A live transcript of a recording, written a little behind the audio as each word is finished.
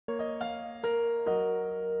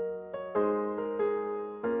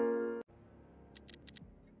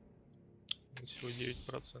Всего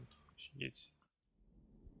 9%. Офигеть.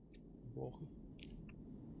 Плохо.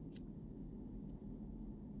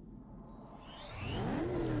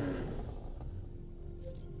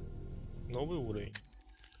 Новый уровень.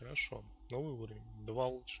 Хорошо. Новый уровень. 2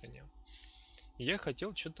 улучшения. Я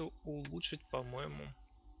хотел что-то улучшить, по-моему.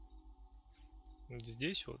 Вот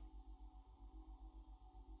здесь вот.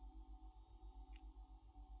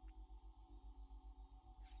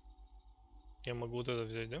 Я могу вот это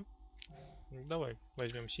взять, да? Давай,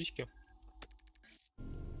 возьмем сиськи.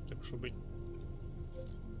 Так что быть.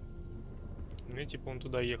 Ну, типа, он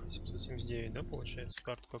туда ехать. 779, да, получается?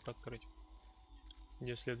 Карту как открыть?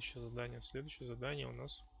 Где следующее задание? Следующее задание у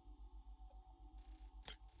нас...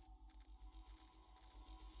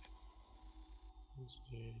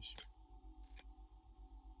 Здесь.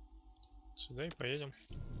 Сюда и поедем.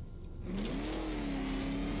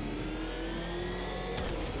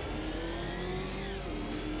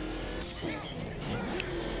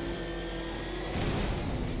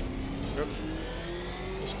 Как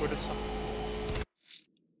ускориться?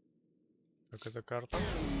 Как это карта? О,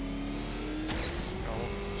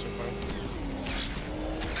 все понял.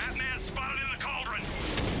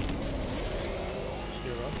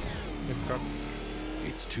 Хера. Это как?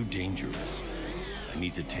 It's too dangerous. I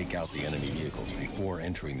need to take out the enemy vehicles before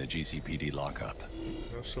entering the GCPD lockup.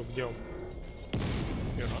 Ну что, где он?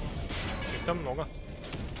 Хера. Их там много.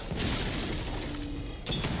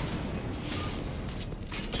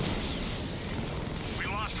 We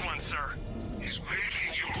lost one, sir. He's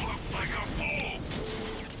making you look like a fool.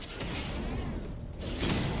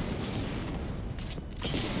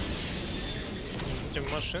 Эти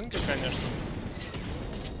машинки, конечно.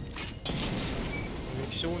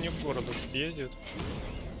 К селу не в городу тут ездят.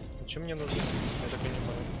 Чем мне нужно? Я так и не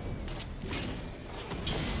понял.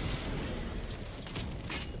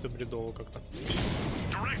 Это бредово как-то.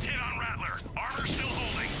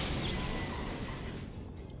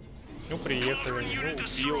 Ну приехали, ну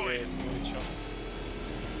убил, ну и чё?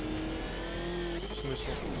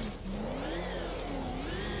 Смысл?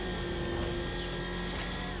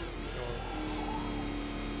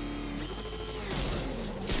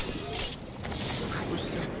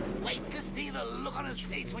 Wait to see the look on his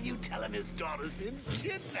face when you tell him his daughter's been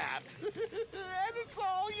kidnapped. And it's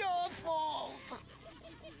all your fault.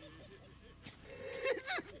 This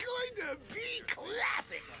is going to be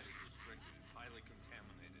classic. Highly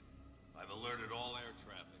contaminated. I've alerted all air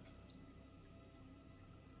traffic.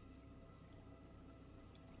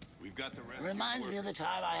 We've got the rest. Reminds me of the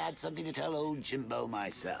time I had something to tell old Jimbo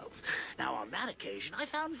myself. Now on that occasion I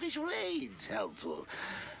found visual aids helpful.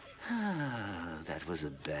 That was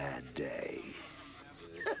a bad day.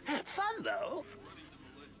 Fun, though.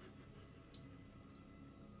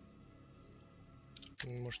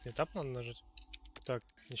 Может, не тап надо нажать? Так,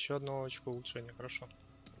 еще одно очко улучшения, хорошо.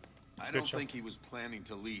 I don't think he was planning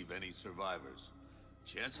to leave any survivors.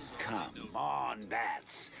 Chances are. Come on,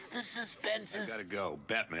 Bats. The suspense is. I gotta go.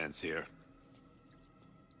 Batman's here.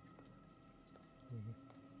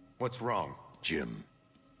 What's wrong? Jim.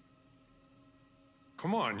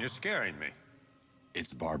 Come on, you're scaring me.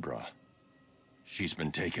 It's Barbara. She's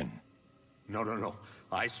been taken. No.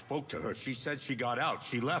 I spoke to her. She said she got out.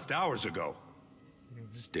 She left hours ago.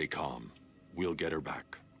 Stay calm. We'll get her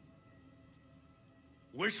back.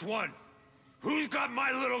 Which one? Who's got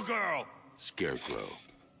my little girl? Scarecrow.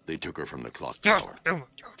 They took her from the clock tower. All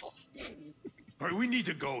right, we need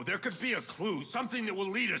to go. There could be a clue, something that will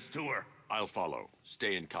lead us to her. I'll follow.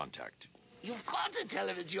 Stay in contact. You've got to tell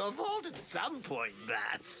him it's your fault at some point,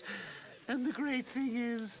 Bats. And the great thing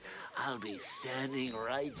is, I'll be standing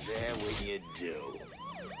right there when you do.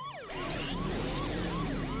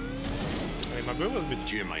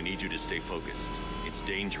 Jim, I need you to stay focused. It's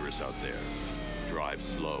dangerous out there. Drive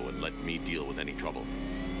slow and let me deal with any trouble.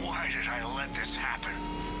 Why did I let this happen?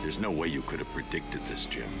 There's no way you could have predicted this,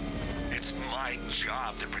 Jim. It's my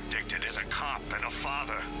job to predict it as a cop and a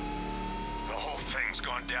father. The whole thing's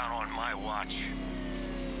gone down on my watch.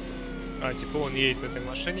 А, типа он едет в этой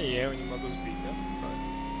машине, и я его не могу сбить, да?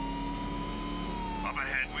 Up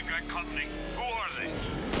ahead, we got company. Who are they?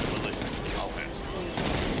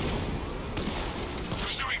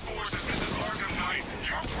 Pursuing forces, this is Arkham Knight.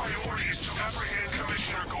 Your priority is to apprehend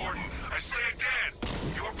Commissioner Gordon. I say again,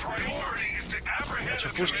 your priority is to apprehend the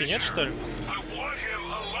пушки нет, что ли? I want him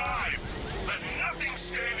alive. Let nothing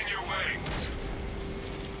stand in your way.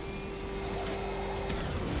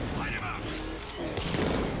 Light him out.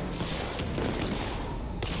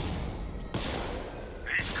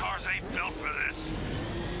 These cars ain't built for this.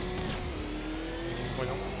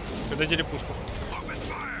 Понял. Когда дели пушку? Open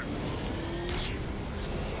fire.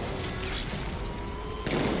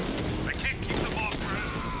 I can't keep them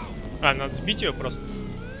А, надо сбить ее просто.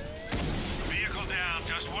 Vehicle down,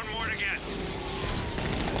 just one more to get.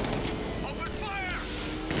 Open fire!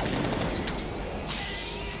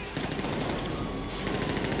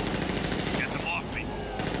 Get them off me.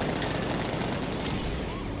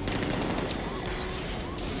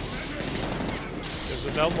 Ты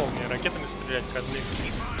задолбал мне ракетами стрелять, козлин.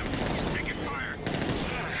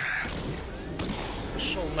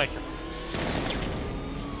 Пошел нахер.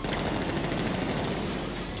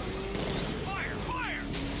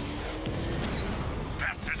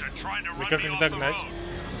 И как их догнать?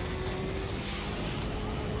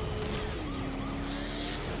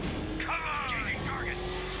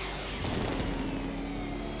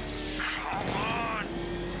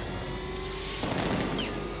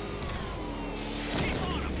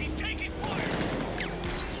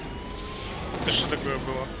 Это что такое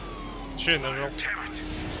было? Че я нажал?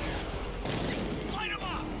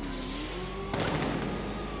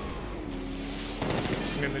 Это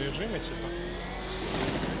смена режима типа?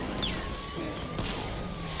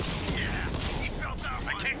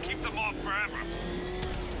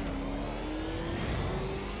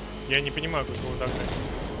 Я не понимаю, как его догнать.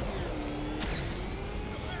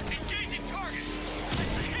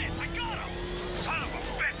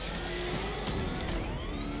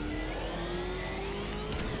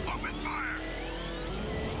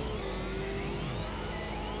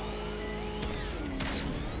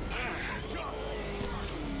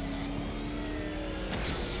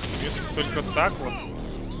 Если только так вот.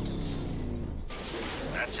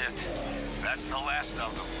 That's it. That's the last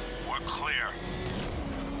of them. We're clear.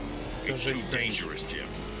 It's too dangerous, Jim.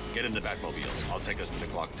 Get in the Batmobile. I'll take us to the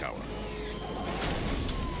clock tower.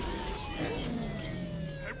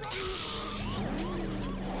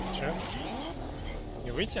 Че?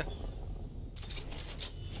 Не выйти?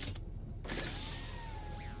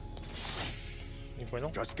 Не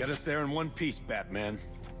понял. Just get us there in one piece, Batman.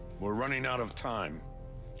 We're running out of time.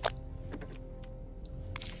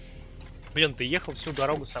 Блин, ты ехал всю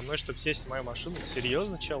дорогу со мной, чтобы сесть в мою машину?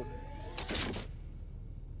 Серьезно, чел?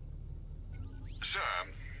 Sir,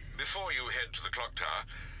 before you head to the clock tower,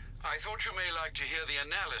 I thought you may like to hear the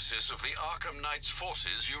analysis of the Arkham Knight's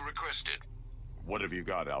forces you requested. What have you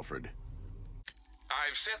got, Alfred?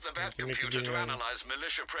 I've set the Batcomputer to analyze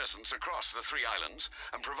militia presence across the three islands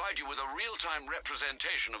and provide you with a real-time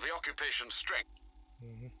representation of the occupation's strength.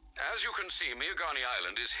 As you can see, Miagani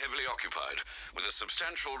Island is heavily occupied, with a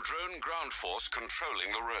substantial drone ground force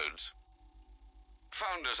controlling the roads.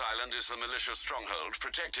 Founders Island is the militia stronghold,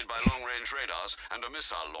 protected by long-range radars and a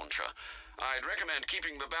missile launcher. I'd recommend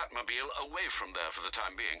keeping the Batmobile away from there for the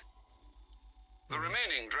time being. The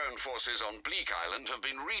remaining drone forces on Bleak Island have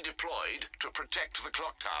been redeployed to protect the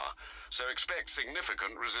clock tower, so expect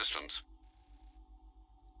significant resistance.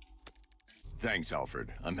 Thanks,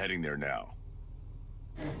 Alfred. I'm heading there now.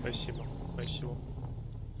 Спасибо, спасибо.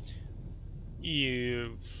 И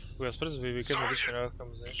воспользоваться боевиками Рыцаря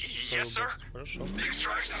Аркхема, знаешь, что хорошо. The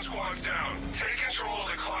extraction squad's down. Take control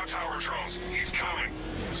of the clock tower drones. He's coming.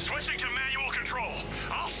 Switching to manual control.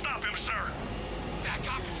 I'll stop him, sir. Back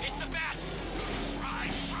up. It's the bat.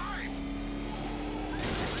 Drive, drive.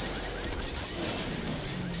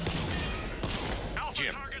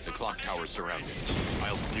 Jim, the clock tower's surrounded.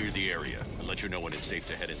 I'll clear the area and let you know when it's safe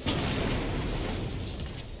to head inside.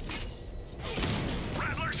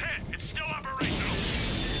 Rattler's hit. It's still operational.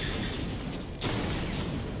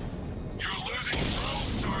 You're losing control,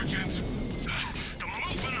 Sergeant. The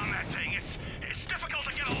movement on that thing, it's difficult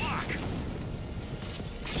to get a lock.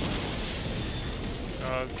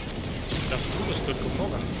 Да откуда столько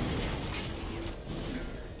много?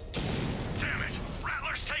 Damn it!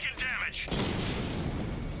 Rattler's taking damage.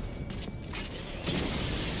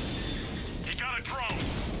 He got a drone.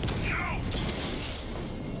 No!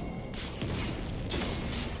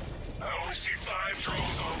 I only see 5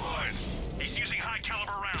 drones online. He's using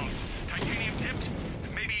high-caliber rounds. Titanium tipped,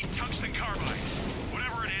 maybe tungsten carbide.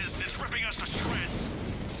 Whatever it is, it's ripping us to shreds.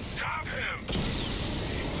 Stop him!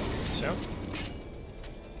 Все.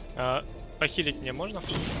 Похилить мне можно?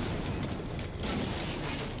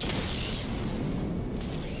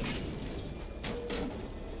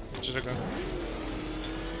 Что такое?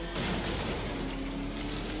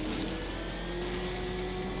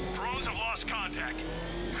 Drones have lost contact.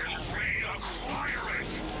 Then reacquire it!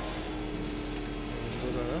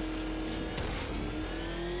 Туда, да?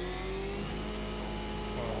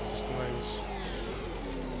 Вот установился.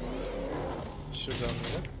 Сюда,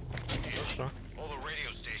 да? Хорошо. All the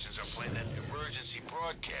radio stations are playing that emergency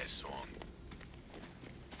broadcast song.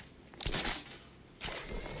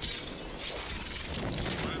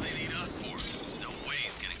 What do they need us for? There's no way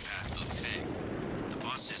he's getting past those tanks. The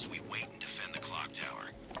boss says we wait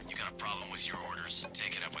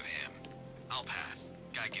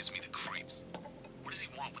the creeps. What does he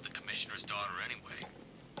want with the commissioner's daughter anyway?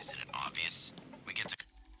 Isn't it obvious? We get to...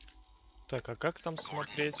 Так, а как там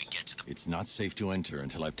смотреть? It's not safe to enter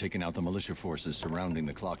until I've taken out the militia forces surrounding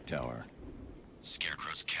the clock tower.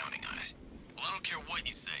 Scarecrow's counting on it. Well, I don't care what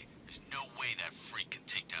you say. There's no way that freak can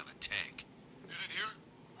take down a tank. You didn't hear?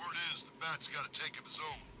 Word is the Bat's got a tank of his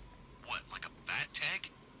own. What, like a bat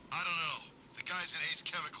tank? I don't know. The guys in Ace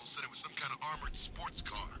Chemical said it was some kind of armored sports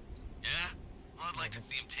car. Yeah? Well, I'd like to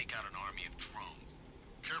see him take out an army of drones.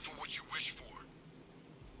 Careful what you wish for.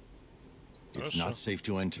 It's not safe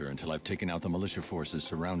to enter until I've taken out the militia forces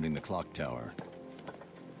surrounding the clock tower.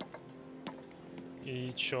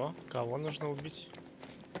 И чё? Кого нужно убить?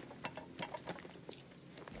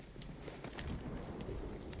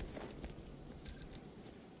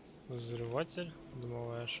 Взрыватель,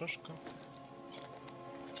 дымовая шашка.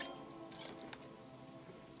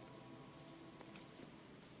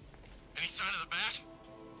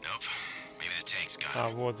 А,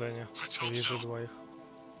 вот они. Вижу двоих.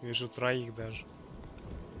 Вижу троих даже.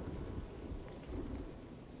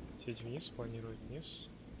 Сеть вниз, планировать вниз.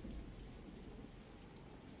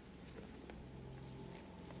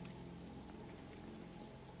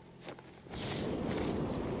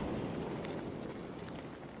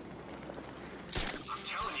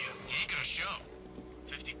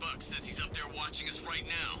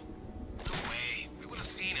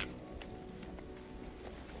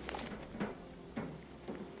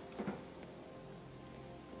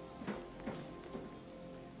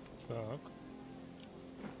 Так.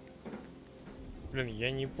 Блин,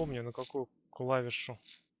 я не помню, на какую клавишу.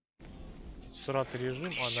 Всратый режим,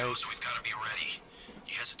 она есть.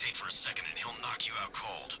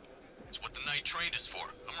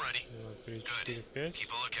 3, 4, 5.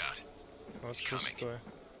 Вот шестой.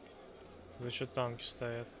 За счет танки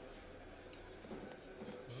стоят.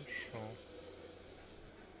 Хорошо.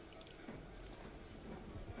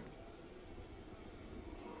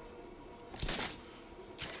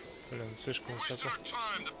 Блин, слишком высоко.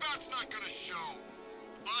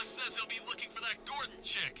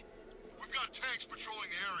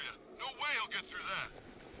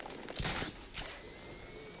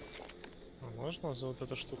 А можно за вот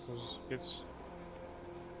эту штуку зацепиться?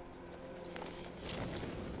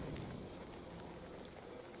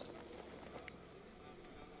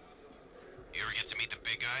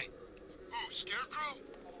 Scarecrow?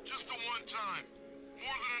 Just the one time.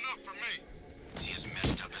 More than enough for me. Is he as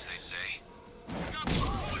messed up as they say? What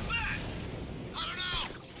was that? I don't know.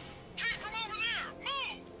 Came from over there.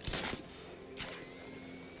 Move!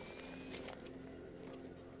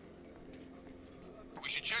 We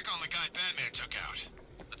should check on the guy Batman took out.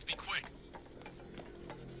 Let's be quick.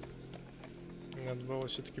 Надо было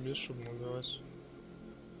все-таки бесшумно убивать.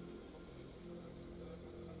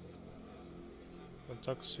 Вот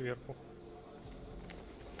так сверху.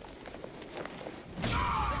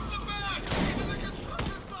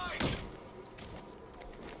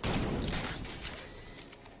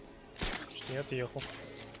 Не отъехал.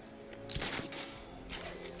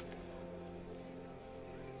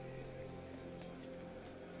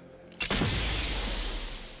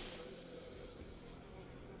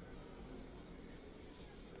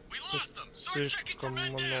 Слишком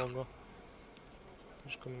много.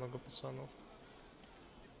 Слишком много пацанов.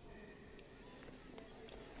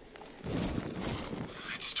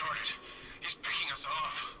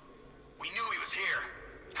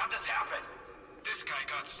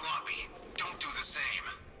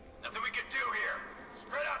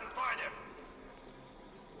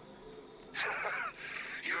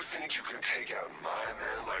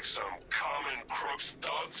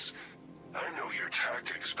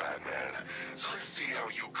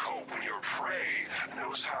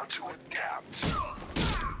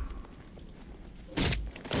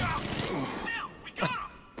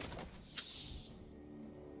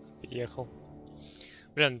 Ехал.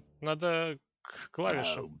 Блин, надо к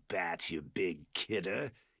клавишам. Oh, Bat, you big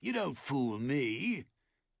kidder. You don't fool me.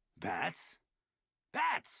 Bats?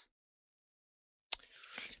 Bats!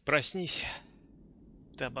 Проснись.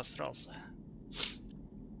 Ты обосрался.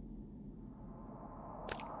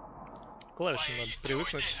 Клавишам надо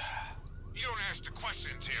привыкнуть.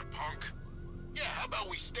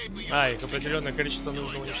 А, их определенное количество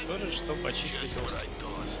нужно уничтожить, чтобы очистить доступ.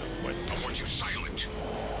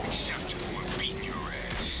 Все,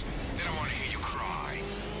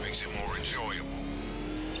 понял.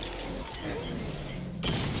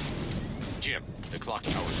 Jim, the clock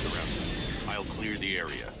tower's surrounded. I'll clear the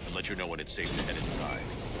area and let you know when it's safe to head inside.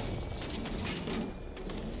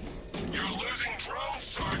 You're losing drones,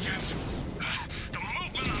 Sergeant! The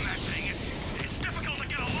movement on that thing, it's difficult to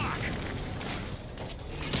get a lock.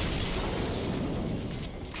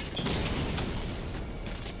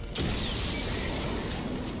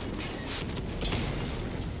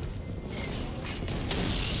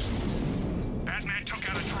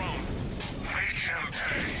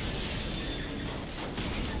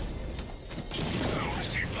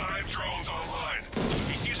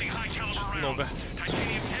 много.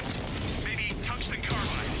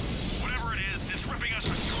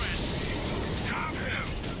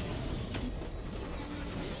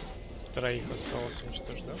 Троих осталось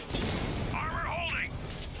уничтожить, да?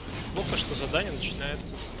 Плохо, что задание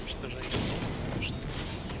начинается с уничтожения. Конечно,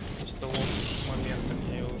 с того момента,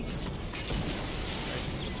 где я уже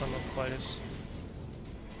этих пацанов палец.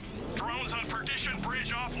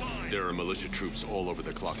 There are militia troops all over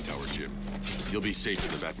the clock tower, Jim. You'll be safe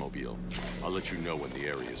in the Batmobile. I'll let you know when the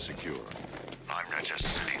area is secure. I'm not just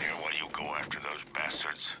sitting here while you go after those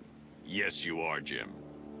bastards. Yes, you are, Jim.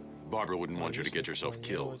 Barbara wouldn't want you to get yourself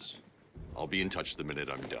killed. I'll be in touch the minute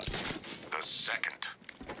I'm done. The second.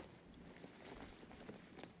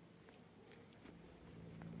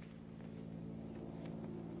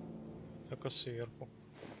 Только сверху.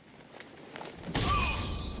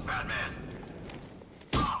 Batman!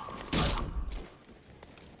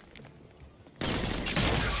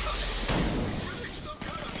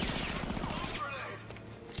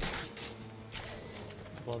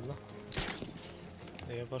 Ладно.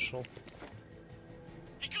 Я пошел.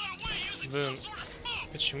 Блин,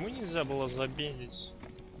 почему нельзя было забендить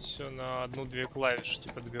все на одну-две клавиши,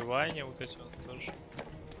 типа добивания, вот эти вот тоже.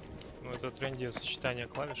 Ну это трендец, сочетание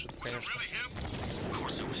клавиш, это, конечно,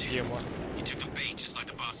 тема.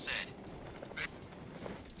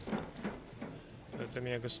 Это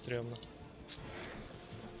мега стрёмно.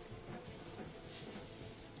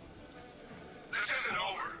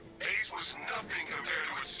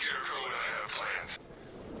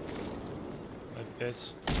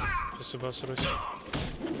 Опять. Сейчас обосрусь.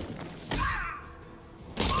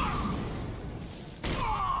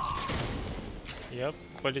 Я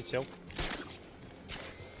полетел.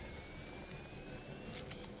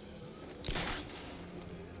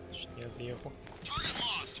 Чуть не отъехал.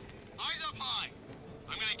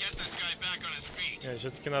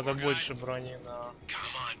 Все-таки надо больше брони на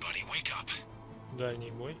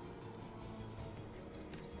дальний бой.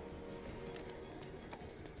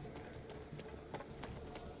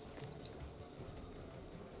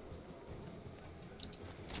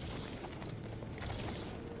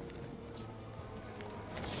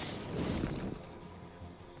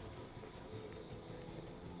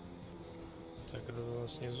 Так, этот у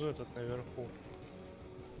нас снизу, этот наверху.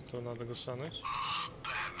 То надо гасануть.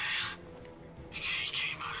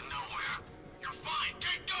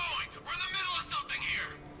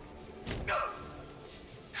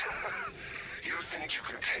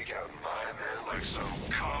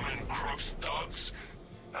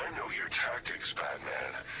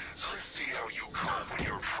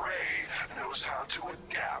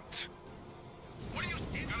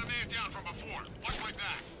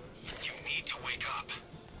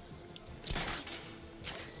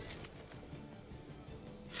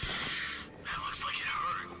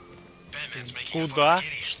 Куда?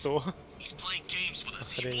 Что?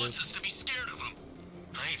 Охренеть.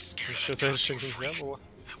 Еще дальше нельзя было.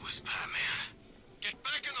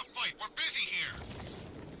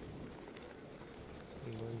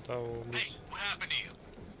 Ну, того убить.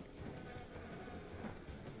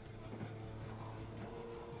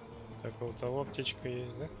 Так, а у того аптечка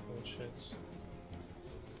есть, да? Получается.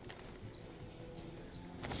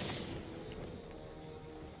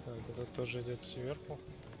 Так, это тоже идет сверху.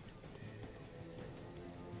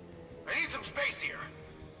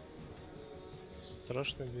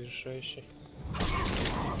 Страшно решающий.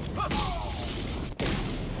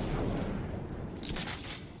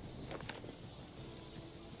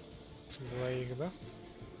 Двоих, да?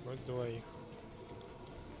 Вот двоих.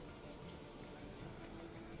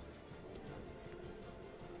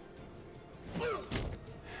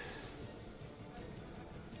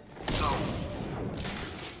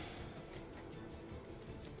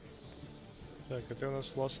 Так, это у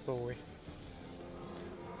нас ластовый.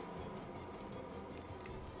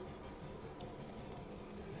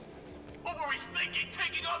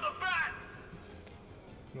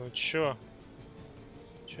 Ну чё?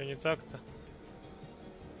 Чё не так-то?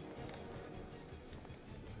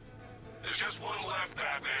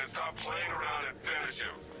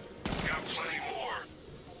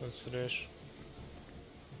 Подстреляешь.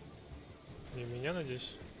 Не меня,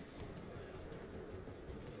 надеюсь?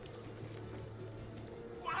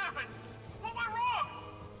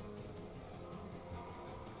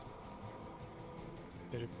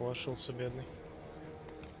 Переполошился, бедный.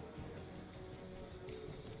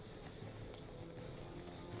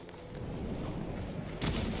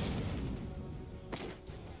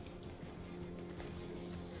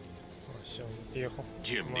 Все, он отъехал.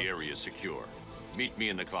 Jim, the area is secure. Meet me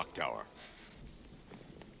in the clock tower.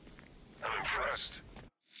 I'm impressed.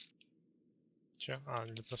 Че? А,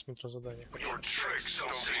 для просмотра задания. Your tricks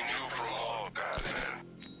don't seem new for long, Batman.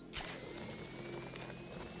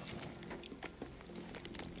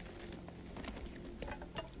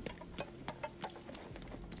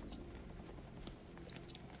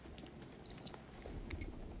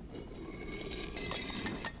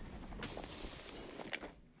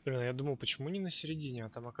 Блин, я думал, почему не на середине, а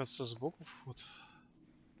там, оказывается, сбоку вход.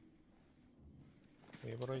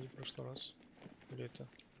 Я вроде в прошлый раз. Или это?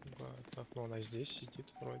 Так, ну она здесь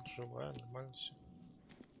сидит, вроде живая, нормально все.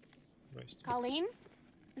 Здрасте. Colleen?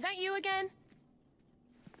 Is that you again?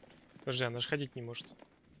 Подожди, она же ходить не может.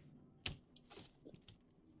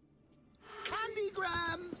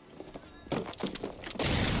 Candygram!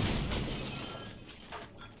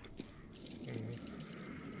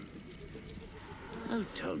 Oh,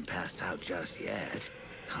 don't pass out just yet.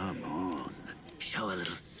 Come on. Show a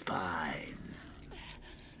little spine.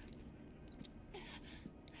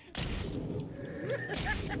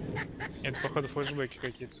 Это, походу, флешбеки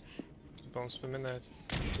какие-то. Типа он вспоминает.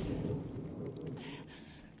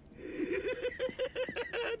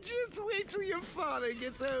 Just wait till your father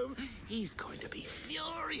gets home. He's going to be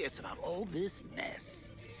furious about all this mess.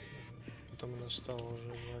 Потом она стала уже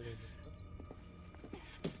инвалидом.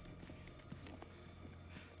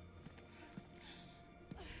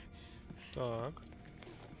 Так.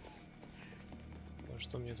 А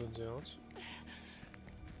что мне тут делать?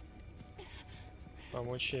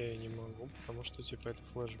 Помочь я ей не могу, потому что типа это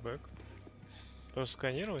флешбэк. Просто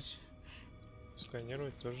сканировать?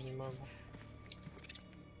 Сканировать тоже не могу.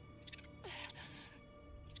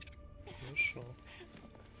 Хорошо.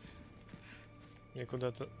 Мне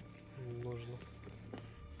куда-то нужно.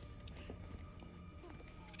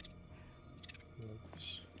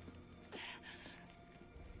 Надпись.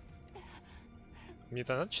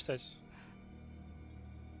 Мне-то надо читать?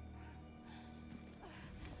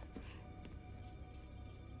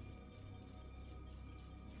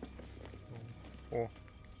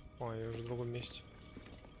 О, я уже в другом месте.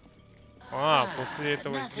 А, после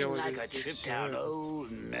этого сделали здесь всё это.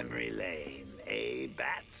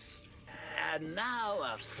 And now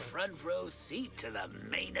a front row seat to the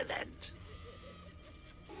main event.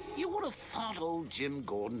 You would have thought old Jim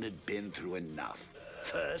Gordon had been through enough.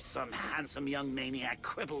 First, some handsome young maniac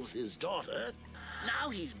cripples his daughter.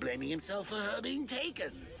 Now he's blaming himself for her being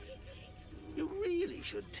taken. You really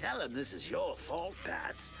should tell him this is your fault,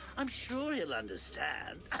 Bats. I'm sure he'll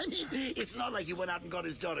understand. I mean, it's not like you went out and got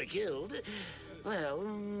his daughter killed. Well,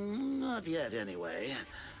 not yet anyway.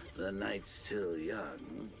 The night's still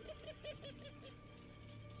young.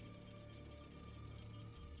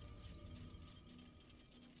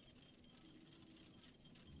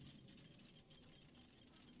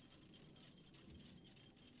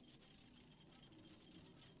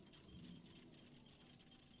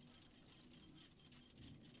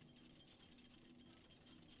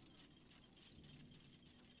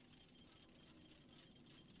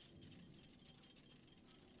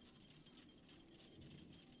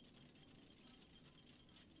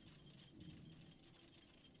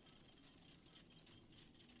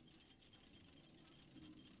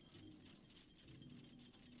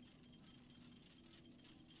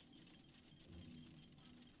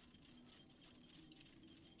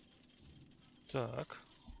 Так.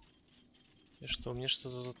 И что, мне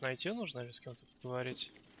что-то тут найти нужно или с кем-то поговорить?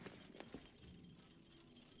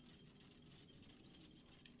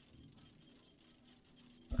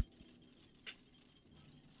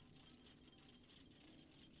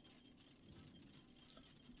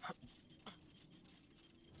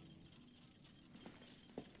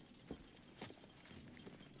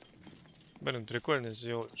 Блин, прикольно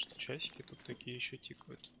сделали, что часики тут такие еще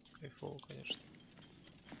тикают. Кайфово, конечно.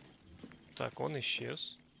 Так, он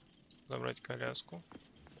исчез. Забрать коляску.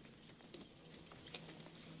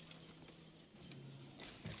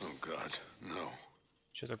 Oh God, no.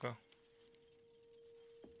 Что такое?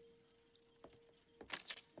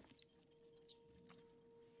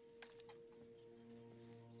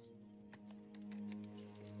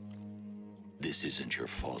 This isn't your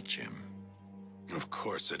fault, Jim. Of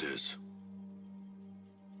course it is.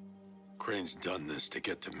 Crane's done this to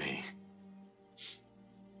get to me.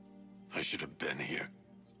 I should have been here.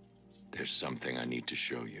 There's something I need to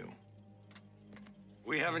show you.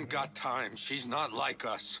 We haven't got time. She's not like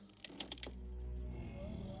us.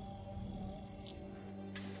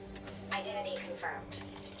 Identity confirmed.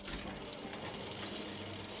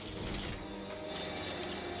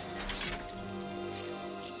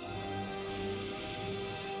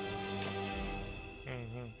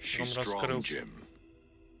 She's strong, Jim.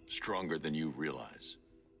 Stronger than you realize.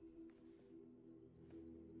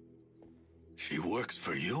 She works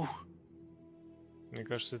for you? Мне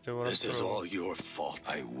кажется, это его This is all расстроило. your fault.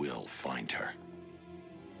 I will find her.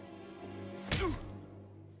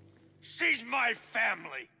 She's my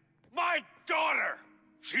family. My daughter.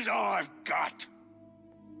 She's all I've got.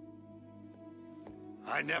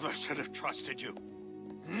 I never should have trusted you.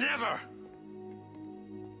 Never.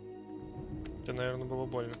 Это, наверное, было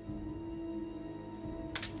больно.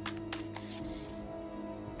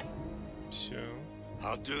 Все.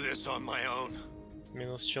 I'll do this on my own.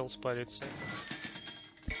 Минус чел спарится.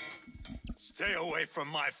 Stay away from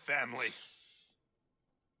my family.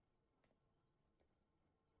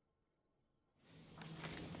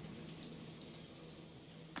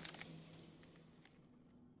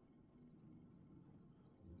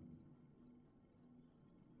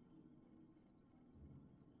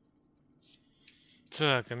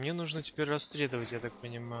 Так, а мне нужно теперь расследовать, я так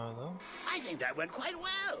понимаю, да? I think that went quite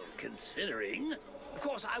well, considering. Of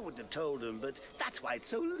course, I wouldn't have told him, but that's why it's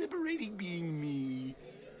so liberating being me.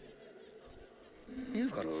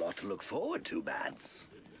 You've got a lot to look forward to, Bats.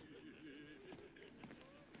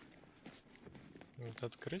 Вот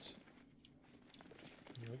открыть?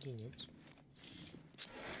 Вроде нет.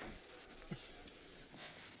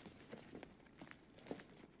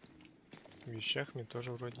 В вещах мне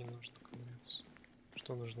тоже вроде не нужно ковыряться.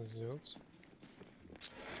 Что нужно сделать?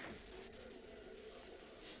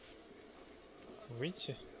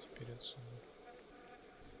 Выйти теперь отсюда.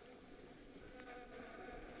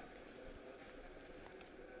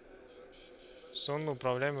 Сонно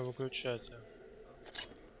управляемый выключатель.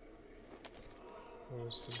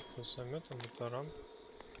 Выставить косометом, таран,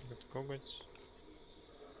 коготь,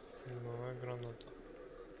 новая граната.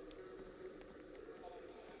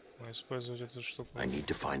 Использовать эту штуку. I need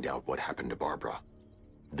to find out what happened to Barbara.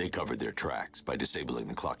 They covered their tracks by disabling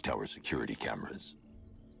the clock tower security cameras.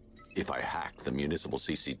 If I hack the municipal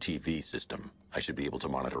CCTV system, I should be able to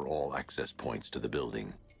monitor all access points to the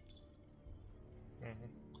building.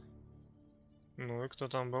 Ну и кто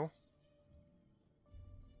там был?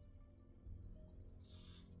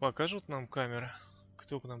 Покажут нам камеры,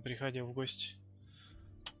 кто к нам приходил в гости.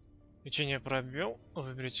 Лечение пробел.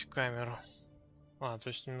 Выберите камеру. А, то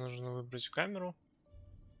есть мне нужно выбрать камеру.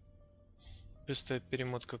 Быстрая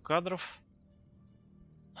перемотка кадров.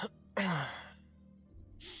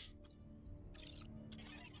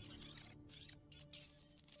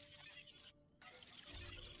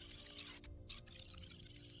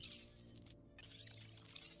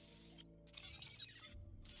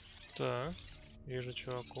 Так, вижу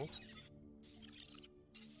чуваков.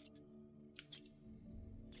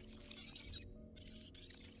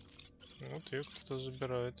 Вот ее кто-то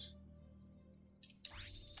забирает.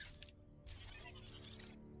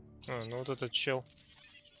 А, ну вот этот чел.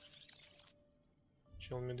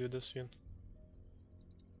 Чел-медведосвин.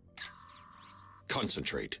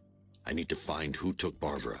 Concentrate. I need to find who took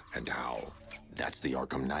Barbara and how. That's the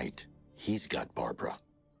Arkham Knight. He's got Barbara.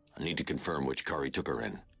 I need to confirm which car he took her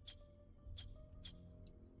in.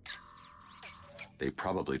 They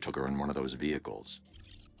probably took her in one of those vehicles.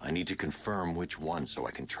 I need to confirm which one so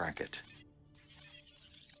I can track it.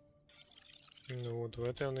 Ну вот в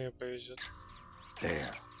это он ее повезет.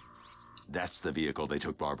 There. That's the vehicle they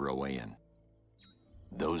took Barbara away in.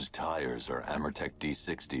 Those tires are Amertech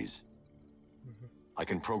D60s. I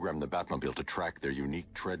can program the Batmobile to track their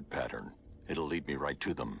unique tread pattern. It'll lead me right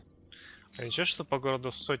to them. А ничего, что по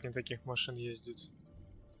городу сотни таких машин ездит?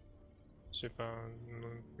 Типа, ну,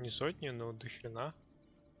 не сотни, но до хрена.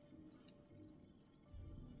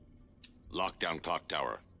 Lockdown clock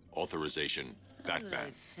tower. Authorization. Batman.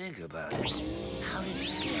 I think about it. How did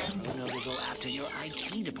you get know to go after your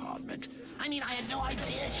IT department? I mean, I had no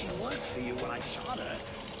idea she worked for you when I shot her.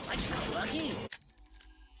 I'm so lucky.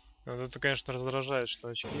 Вот это, конечно, раздражает, что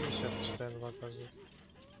очки висят, постоянно показывают.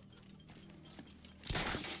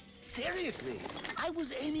 Seriously, I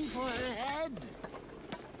was aiming for her head.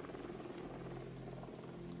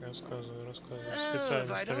 Рассказываю. Oh,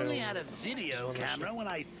 Специально if I'd only had a стрелял. video camera when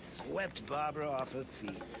I swept Barbara off her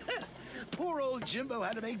feet. Poor old Jimbo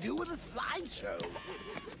had to make do with a slideshow.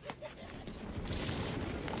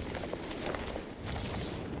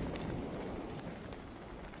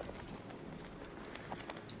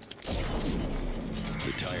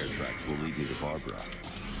 The tire tracks will lead me to Barbara.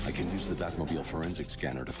 I can use the Batmobile forensic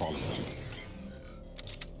scanner to follow them.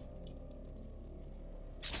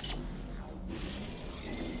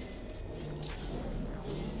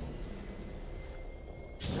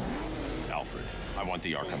 Alfred, I want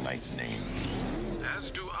the Arkham Knight's name.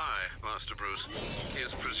 As do I, Master Bruce. He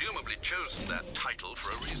has presumably chosen that title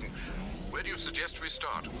for a reason. Where do you suggest we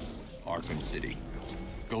start? Arkham City.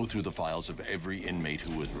 Go through the files of every inmate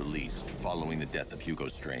who was released following the death of Hugo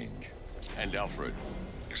Strange. And Alfred.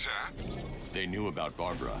 Sir? They knew about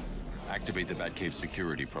Barbara. Activate the Batcave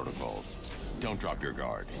security protocols. Don't drop your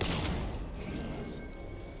guard.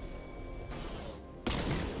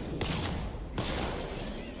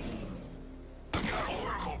 I got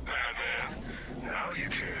Oracle, Batman. Now you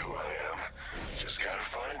care who I am. Just gotta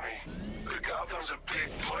find me. But Gotham's a big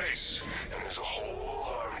place, and there's a whole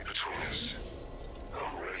army between us.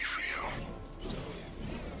 I'm ready for you.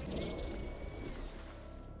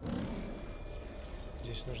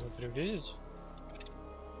 Здесь нужно приблизить.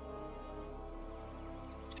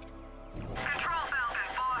 Control Falcon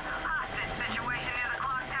 4, hostage situation near the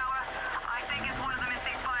clock tower. I think it's one of the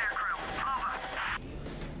missing fire crew. Over.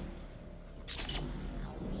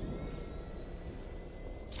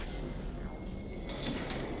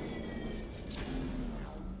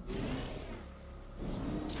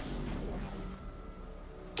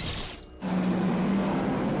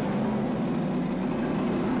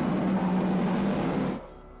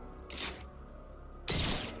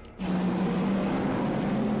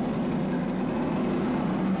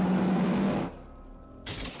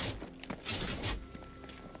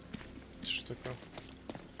 Что такое?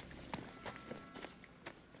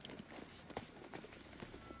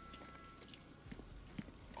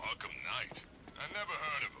 Arkham Knight? I never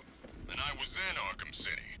heard of him. And I was in Arkham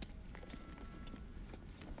City.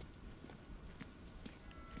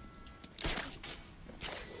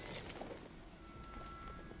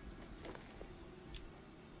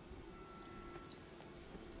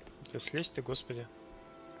 Да слезь ты, господи.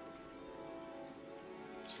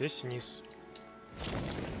 Слезь вниз.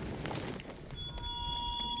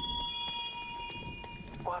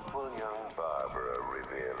 What will young Barbara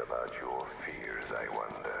reveal about your fears, I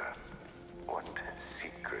wonder? What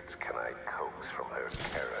secrets can I coax from her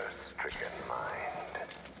terror-stricken mind?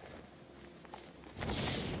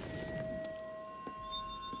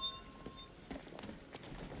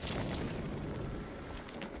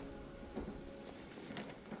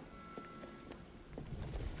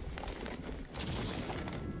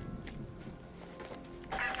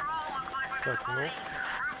 Так, ну,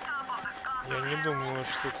 я не думаю,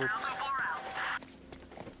 что тут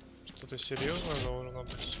что-то серьезное должно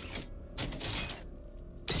быть.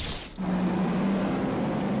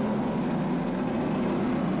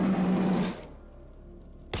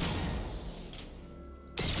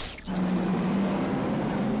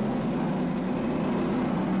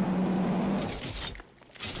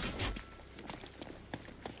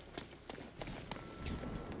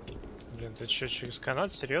 Блин, ты что, через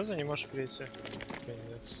канат серьезно не можешь перейти?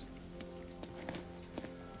 Конец.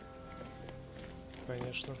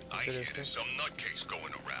 Конечно, интересно.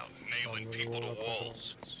 Там было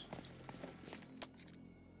контролировать.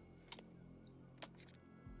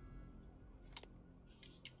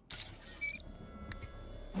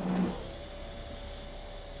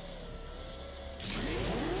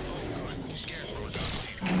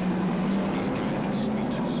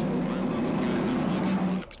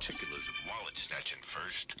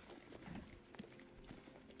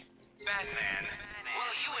 Batman,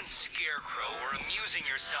 while you and Scarecrow were amusing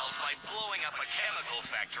yourselves by blowing up a chemical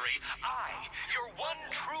factory, I, your one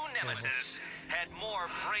true nemesis, had more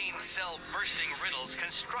brain cell bursting riddles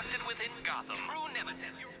constructed within Gotham. True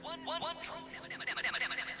nemesis. Your one true nemesis.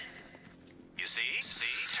 You see?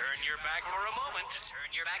 Turn your back for a moment. Turn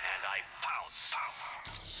your back and I pounce.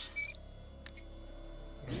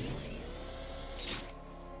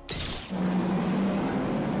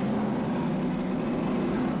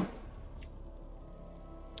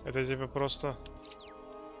 Это типа просто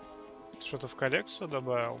что-то в коллекцию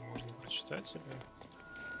добавил, можно прочитать или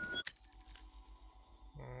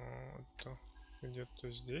это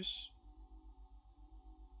где-то здесь.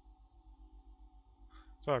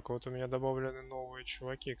 Так, вот у меня добавлены новые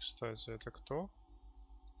чуваки, кстати. Это кто?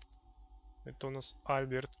 Это у нас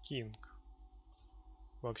Альберт Кинг.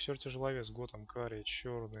 Боксер-тяжеловес, Готэм, карий,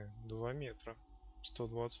 черный, 2 метра,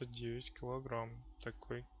 129 килограмм.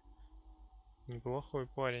 Такой неплохой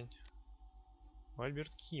парень.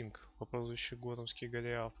 Альберт Кинг, по прозвищу Готэмский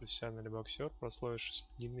Голиаф, профессиональный боксер, прославившийся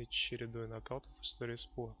длинной чередой нокаутов в истории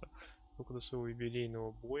спорта. Только до своего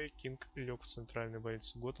юбилейного боя Кинг лег в центральной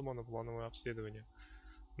больнице Готэма на плановое обследование,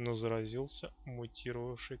 но заразился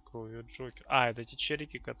мутировавшей кровью Джокер. А, это те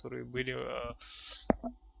челики, которые были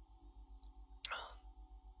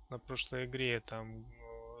на прошлой игре, там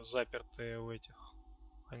запертые в этих.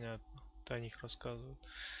 Понятно, ты о них рассказывают.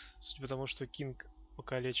 Судя по тому, что Кинг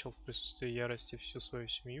покалечил в присутствии ярости всю свою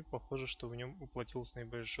семью, похоже, что в нем воплотилась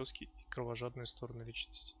наиболее жесткие и кровожадные стороны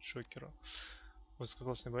личности Джокера.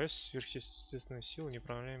 Высококлассный боец, сверхъестественная сила,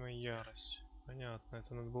 неуправляемая ярость. Понятно,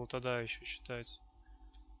 это надо было тогда еще считать.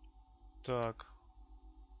 Так.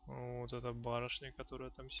 Вот эта барышня, которая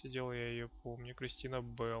там сидела, я ее помню. Кристина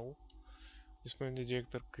Белл. Исполнительный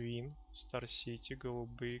директор Квин. Стар Сити.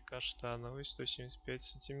 Голубые, каштановые. 175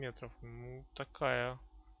 сантиметров. Ну, такая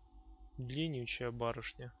длиннючая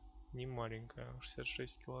барышня. Не маленькая.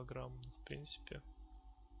 66 килограмм. В принципе,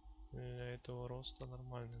 для этого роста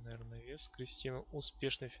нормальный, наверное, вес. Кристина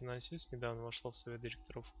успешный финансист. Недавно вошла в совет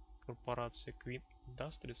директоров корпорации Queen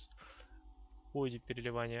Industries. В ходе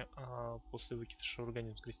переливания после выкидыша в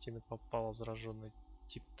организм Кристины попала зараженная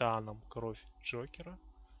титаном кровь Джокера.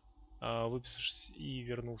 Выписавшись и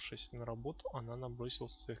вернувшись на работу, она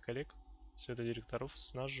набросилась на своих коллег совета директоров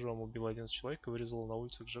с ножом, убила 11 человек и вырезала на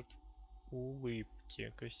улицах жертв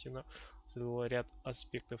улыбки. Кристина следовала ряд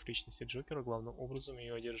аспектов личности Джокера, главным образом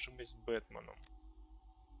ее одержимость Бэтменом.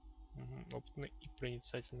 Опытное и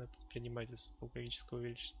проницательное предпринимательство,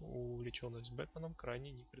 психологическая увлеченность Бэтменом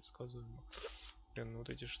крайне непредсказуема. Блин, ну вот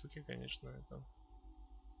эти штуки, конечно, это...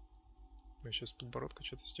 Сейчас подбородка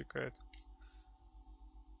что-то стекает.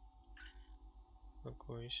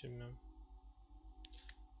 Такое себе.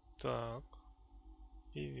 Так.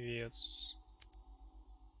 Певец.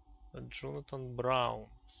 Джонатан Браун.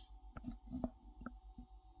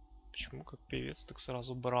 Почему как певец, так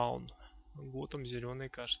сразу Браун? Готэм, зеленый,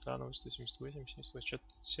 каштановый, 178, 78.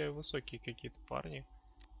 Что-то все высокие какие-то парни.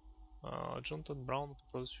 Джонатан Браун по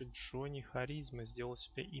прозвищу Джонни Харизма сделал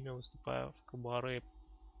себе имя, выступая в кабаре.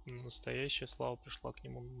 Настоящая слава пришла к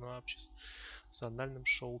нему на общенациональном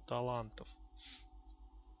шоу талантов.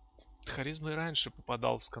 Харизма и раньше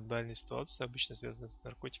попадал в скандальные ситуации, обычно связанные с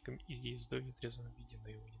наркотиками или ездой в нетрезвом виде, но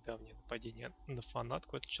его недавнее нападение на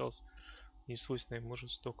фанатку отличалось несвойственной ему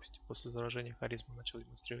жестокостью. После заражения Харизма начал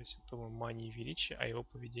демонстрировать симптомы мании и величия, а его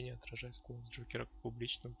поведение отражает склонность Джокера к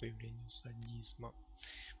публичному появлению садизма.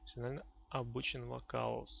 Профессионально обучен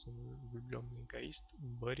вокалу, влюбленный эгоист,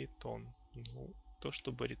 баритон. Ну, то,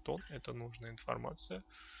 что баритон, это нужная информация,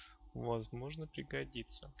 возможно,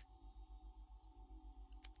 пригодится.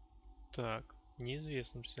 Так,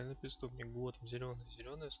 неизвестный профессиональный преступник. Готэм,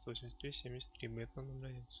 зеленый, 183, 73,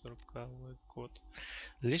 Бэтмен, 40 год.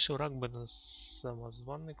 Злейший враг Бэтмена,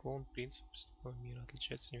 самозванный клоун, принцип преступного мира.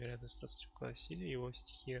 Отличается невероятной страстью к насилию, его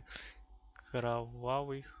стихия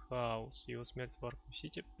кровавый хаос. Его смерть в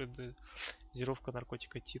Аркхем-Сити, дозировка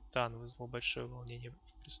наркотика Титан вызвала большое волнение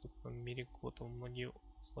в преступном мире Готэма. Многие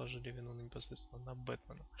сложили вину непосредственно на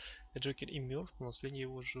Бэтмена. Джокер и мертв, но наследие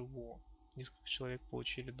его живо. Несколько человек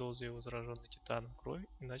получили дозу его зараженной титаном крови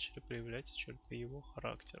и начали проявлять черты его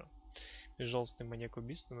характера. Безжалостный маньяк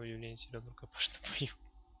убийства, на удивление силен рукопашный бой.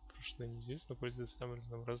 Прошлое неизвестно, пользуется самым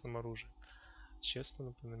разнообразным оружием, часто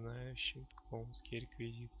напоминающим клоунские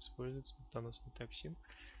реквизиты. Используется смертоносный токсин,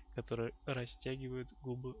 который растягивает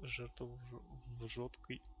губы жертвы в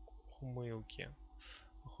жуткой ухмылке,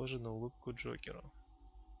 похожей на улыбку Джокера.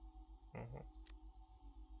 Угу.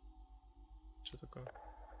 Что такое?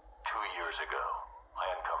 2 years ago, I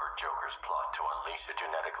uncovered Joker's plot to unleash a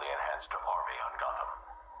genetically enhanced army on Gotham.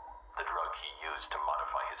 The drug he used to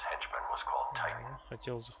modify his henchmen was called Titan.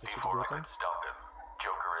 Хотел захватить Before I Готэм. could stop him,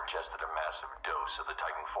 Joker ingested a massive dose of the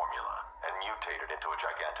Titan formula and mutated into a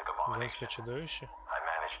gigantic abomination. Чудовище. I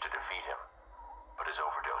managed to defeat him, but his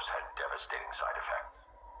overdose had devastating side effects.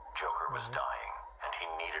 Joker was dying, and he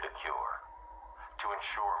needed a cure. To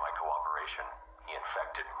ensure my cooperation, he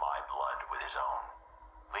infected my blood with his own,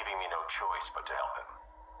 leaving me no choice but to help him.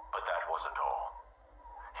 But that wasn't all.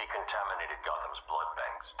 He contaminated Gotham's blood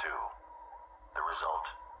banks, too. The result?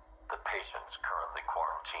 The patients currently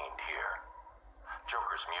quarantined here.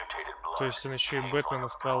 Joker's mutated blood. То есть он еще и Бэтмена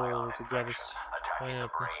вкалывал эту гадость.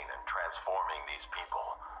 Понятно. Transforming these people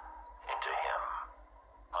into him.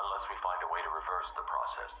 Unless we find a way to reverse the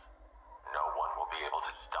process, no one will be able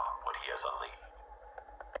to stop what he has unleashed.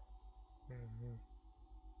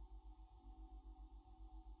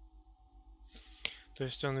 То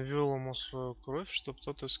есть он ввел ему свою кровь, чтобы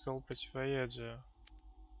тот искал противоядие.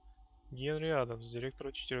 Генри Адамс, директор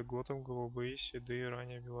учителя Готэм, голубые, седые,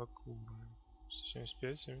 ранее белокурые.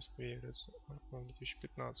 75-73 является Аркхем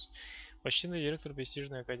 2015. Почтенный директор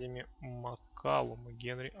престижной академии Маккалума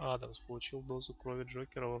Генри Адамс получил дозу крови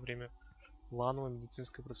Джокера во время плановой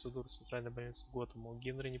медицинской процедуры в центральной больнице Готэма. У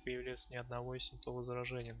Генри не появилось ни одного из симптомов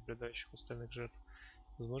заражения, наблюдающих у остальных жертв.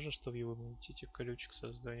 Возможно, что в его иммунитете ключ к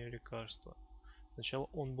созданию лекарства. Сначала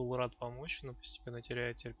он был рад помочь, но постепенно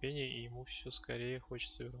теряет терпение, и ему все скорее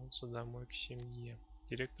хочется вернуться домой к семье.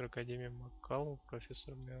 Директор академии Маккалум,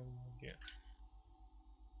 профессор биологии.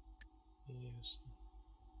 Ясно.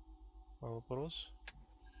 А вопрос?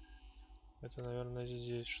 Это, наверное,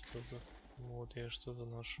 здесь что-то. Вот я что-то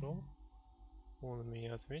нашел. Он у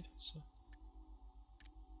меня отметился.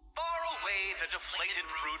 Far the deflated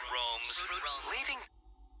fruit roams, leaving...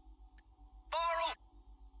 Borrow...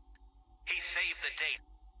 He saved the date.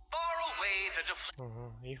 Far away the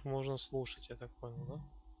Ага, их можно слушать, я так понял, да?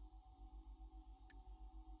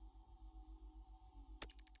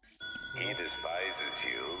 He despises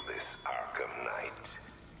you, this Arkham Knight.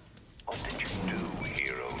 What did you do,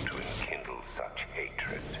 hero, to enkindle such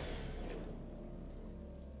hatred?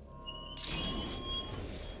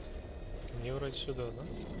 Мне вроде сюда, да?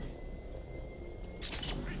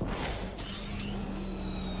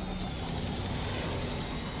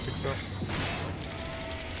 Ты кто?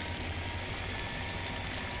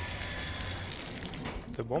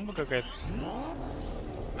 Это бомба какая-то?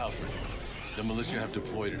 Alfred, the militia have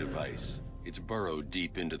deployed a device. It's burrowed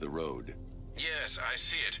deep into the road. Yes, I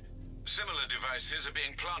see it. Similar devices are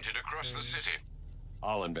being planted across the city.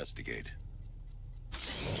 I'll investigate.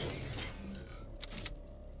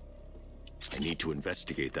 I need to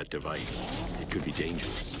investigate that device. It could be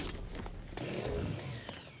dangerous.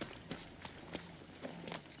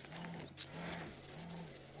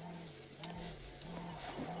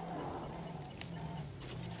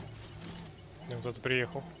 Кто-то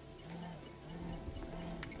приехал.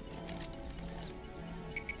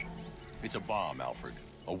 It's a bomb, Alfred.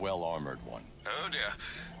 A well-armored one. Oh dear.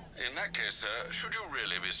 In that case, sir, should you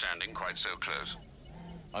really be standing quite so close?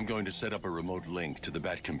 I'm going to set up a remote link to the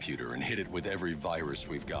Bat computer and hit it with every virus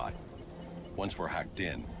we've got. Once we're hacked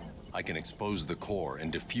in, I can expose the core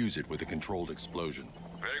and defuse it with a controlled explosion.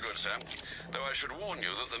 Very good, sir. Though I should warn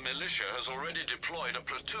you that the militia has already deployed a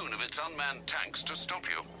platoon of its unmanned tanks to stop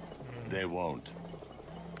you. They won't.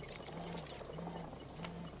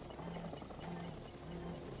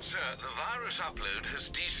 Sir, the virus upload has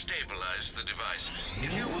destabilized the device.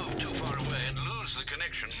 If you move too far away and lose the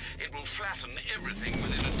connection, it will flatten everything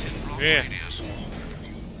within a 10-block radius.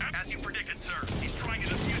 As you predicted, sir, he's trying to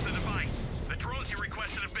defuse the device. The drones you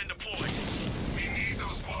requested have been deployed. We need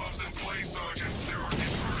those bombs in place, Sergeant. There are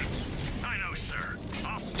deterrents. I know, sir.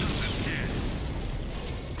 I'll stuff this kid.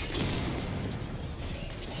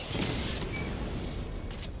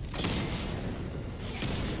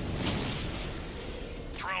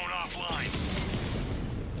 Drone offline.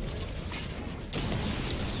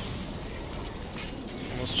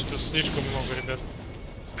 У нас что-то слишком много, ребят.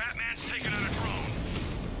 Batman's taken out a drone.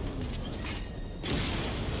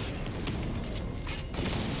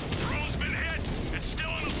 Drone's been hit. It's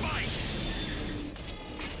still in the fight.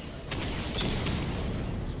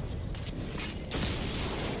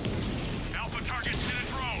 Alpha target's hit a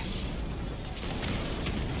drone.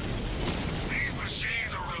 These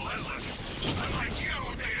machines are relentless. Unlike you,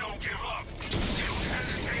 they don't give up. They don't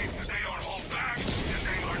hesitate, they don't hold back, and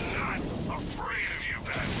they are not afraid of you,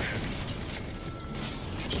 Batman.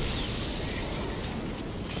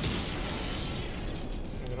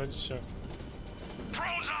 Вроде все.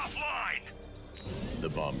 Drone's offline. The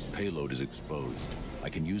bomb's payload is exposed. I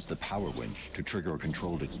can use the power winch to trigger a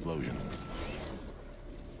controlled explosion.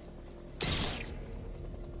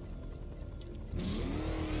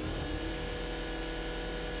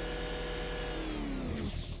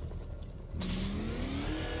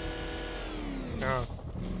 А.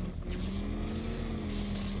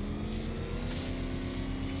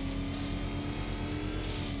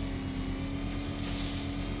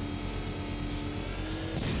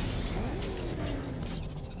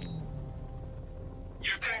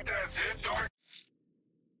 You think that's it, Dark?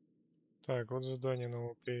 Так, вот задание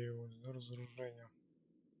нового периода, да, разоружение.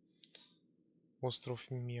 Остров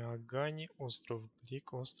Миагани, остров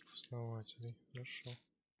Блик, остров Основателей. Хорошо.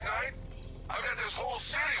 Night? I've got this whole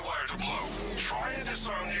city wired to blow. Try and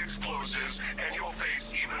disarm the explosives, and you'll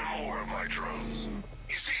face even more of my drones.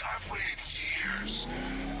 You see, I've waited years.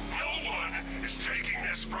 No one is taking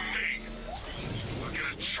this from me. I'll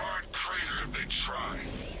get a charred crater if they try.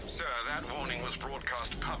 Sir, that warning was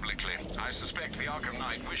broadcast publicly. I suspect the Arkham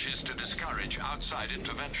Knight wishes to discourage outside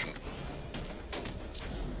intervention.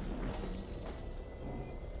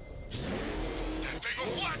 This thing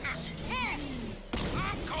will flatten us! Move!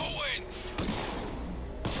 I'm going!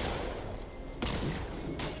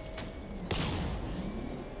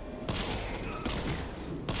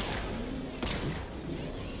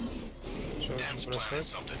 Что происходит?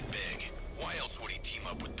 Something big. Why else would he team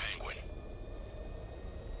up with Penguin?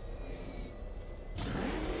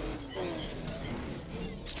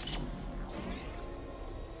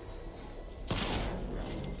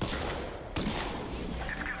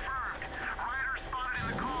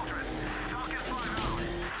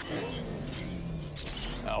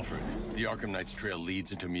 Alfred, the Arkham Knight's trail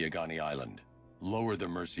leads into Miyagani Island. Lower the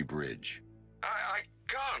Mercy Bridge. I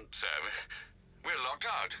can't, sir. We're locked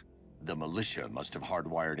out. The militia must have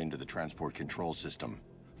hardwired into the transport control system.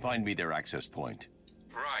 Find me their access point.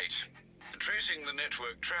 Right. Tracing the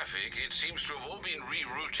network traffic, it seems to have all been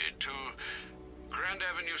rerouted to Grand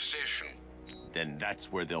Avenue Station. Then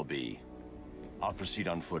that's where they'll be. I'll proceed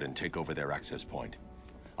on foot and take over their access point.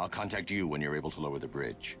 I'll contact you when you're able to lower the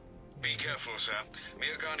bridge. Be careful, sir.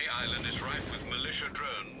 Miagani Island is rife with militia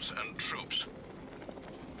drones and troops.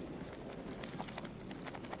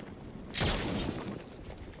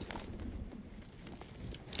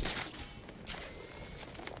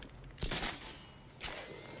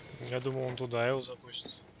 Я думал, он туда его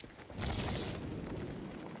запустит.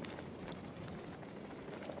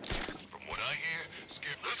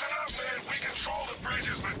 Listen up, man. We control the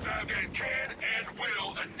bridges, but Batman can and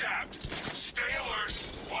will adapt. Stay alert.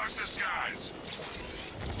 Watch the skies.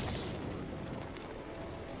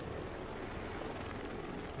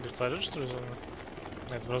 Вертолет, что ли, за мной?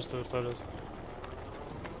 Это просто вертолет.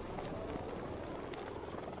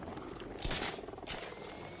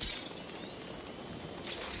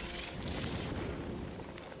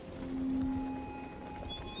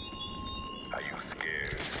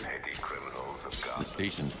 The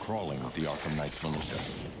station's crawling with the Arkham Knight's militia.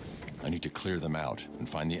 I need to clear them out and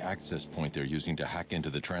find the access point they're using to hack into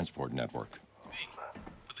the transport network.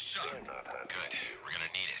 With the shot. Good. We're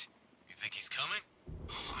gonna need it. You think he's coming?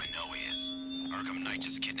 Oh, I know he is. Arkham Knight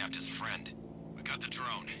just kidnapped his friend. We got the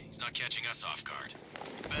drone. He's not catching us off guard.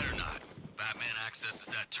 Better not. Batman accesses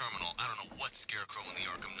that terminal. I don't know what Scarecrow and the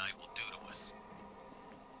Arkham Knight will do to us.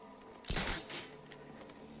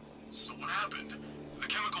 So what happened? The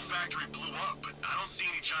chemical factory blew up, but I don't see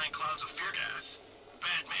any giant clouds of fear gas.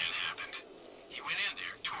 Batman happened. He went in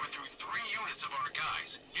there, tore through 3 units of our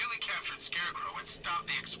guys, nearly captured Scarecrow, and stopped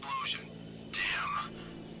the explosion. Damn.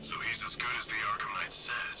 So he's as good as the Arkham Knight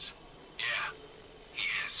says. Yeah, he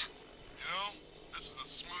is. You know, this is the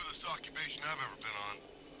smoothest occupation I've ever been on.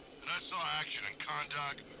 And I saw action in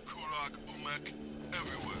Kondak, Kurak, Umek,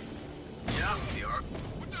 everywhere. Yeah, the Ark.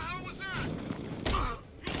 What the hell was that?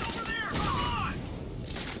 He's over there! Come on!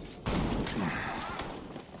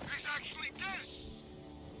 He's actually dead!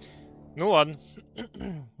 Ну ладно.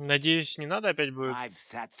 Надеюсь, не надо опять будет. I've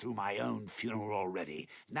sat through my own funeral already.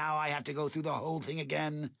 Now I have to go through the whole thing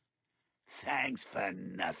again. Thanks for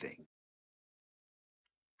nothing.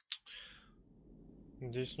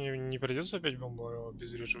 Надеюсь, мне не придется опять бомбу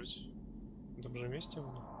обезвреживать. В том же месте у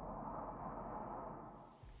меня.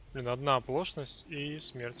 Блин, одна оплошность и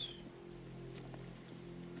смерть.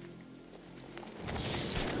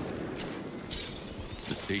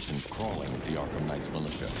 The station's crawling with the Arkham Knight's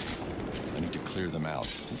militia. I need to clear them out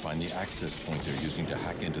and find the access point they're using to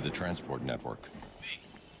hack into the transport network.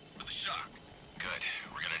 With the shock. Good.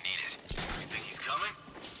 We're gonna need it. You think he's coming?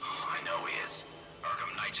 Oh, I know he is.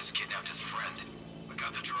 Arkham Knight just kidnapped his friend. We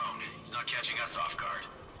got the drone. He's not catching us off guard.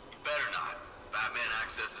 You better not. Batman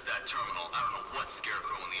accesses that terminal. I don't know what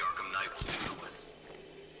Scarecrow and the Arkham Knight will do to us.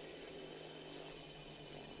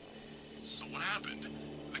 So what happened?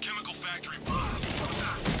 The chemical factory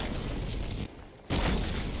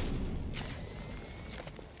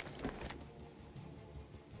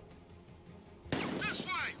This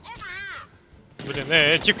way! Over here!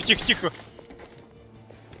 Блин, тихо.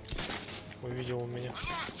 Увидел меня.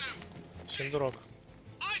 Всем дурак.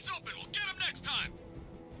 Eyes open! We'll get him next time!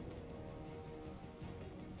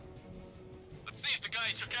 Let's see if the guy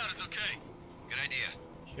he took out is okay. Good idea.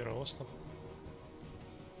 Херово там.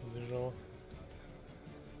 Бежал.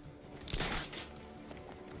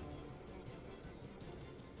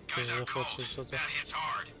 Guys are cold. That hits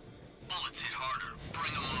hard. Bullets hit harder.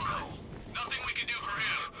 Bring them on. Nothing we can do for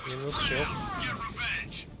him. Минус Spread чел. out. Get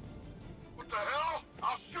revenge. What the hell?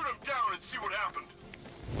 I'll shoot him down and see what happened.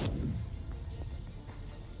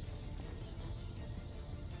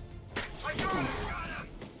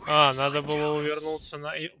 Надо было увернуться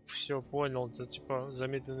на... Все, понял. Это типа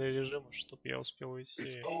замедленный режим, чтоб я успел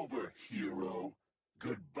уйти.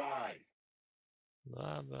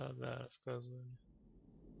 Да, рассказывай.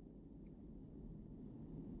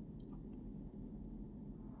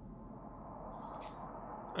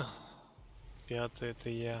 Пятый это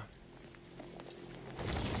я.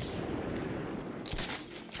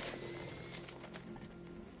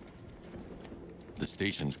 The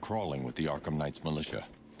station's crawling with the Arkham Knight's militia.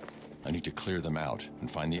 I need to clear them out and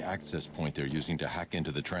find the access point they're using to hack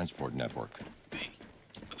into the transport network.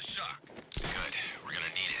 With the shock. Good. We're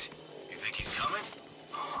gonna need it. You think he's coming?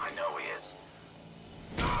 Oh, I know he is.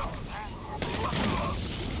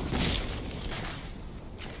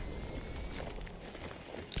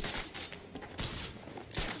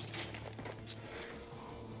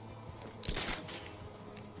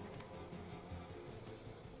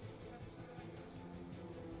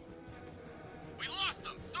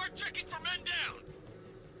 Start checking for men down.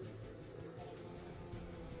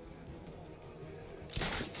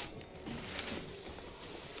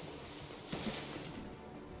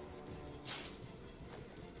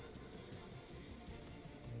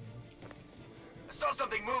 I saw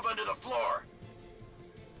something move under the floor.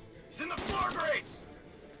 He's in the floor grates.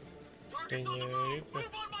 Target's on the move.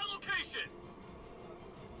 Move on my location.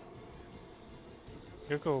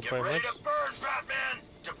 Как его Get ready поймать? to burn, Batman.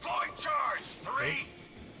 Deploying charge. 3,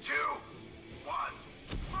 2, 1.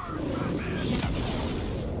 Burn, Batman.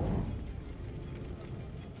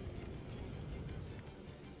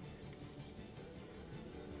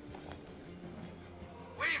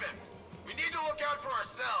 Leave him. We need to look out for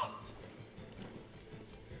ourselves.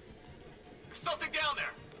 There's something down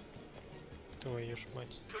there. Твою ж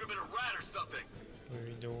мать. Could have been a rat or something.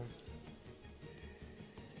 Увидел.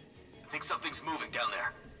 I think something's moving down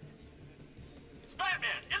there. It's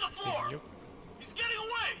Batman in the floor. He's getting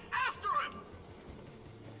away. After him.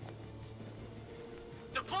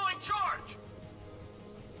 Deploying charge.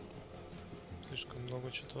 Слишком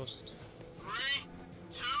много чего-то. 3,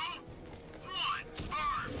 2, 1.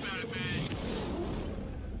 Burn, Batman.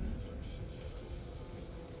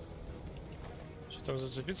 Что там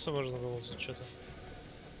зацепиться можно было за что-то?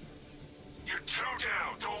 You're two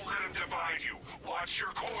down. Don't let him divide you. Watch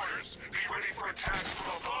your corners. Be ready for attacks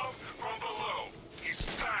from above, from below. He's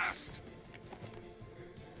fast.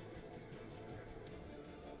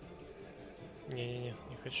 Не-не-не,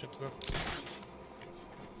 не хочу туда.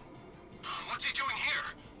 What's he doing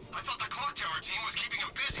here? I thought the clock tower team was keeping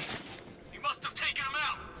him busy. He must have taken him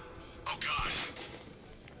out. Oh God.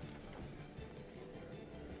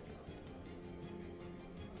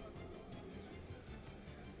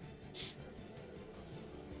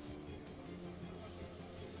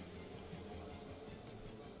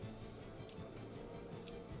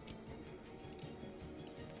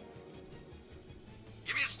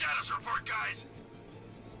 Give me a status report, guys.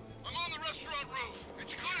 I'm on the restaurant roof.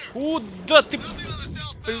 It's clear. Куда ты,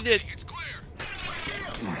 блядь?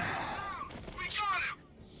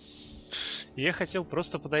 Я хотел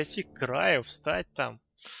просто подойти к краю, встать там,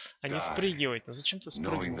 а не спрыгивать. Ну зачем ты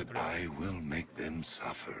спрыгнул, блядь?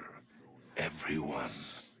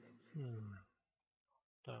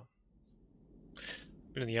 Да.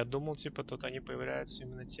 Блин, я думал, типа, тут они появляются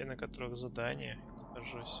именно те, на которых задание.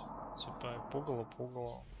 Кажись. Типа,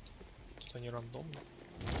 пугало. Тут они рандомно.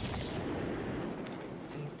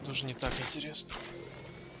 Тоже не так интересно.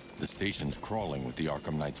 The station's crawling with the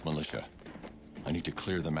Arkham Knight's militia. I need to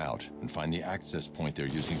clear them out and find the access point they're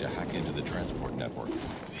using to hack into the transport network.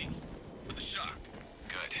 Me? With the shock.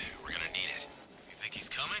 Good. We're gonna need it. You think he's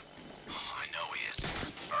coming? Oh, I know he is.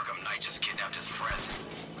 Arkham Knight just kidnapped his friend.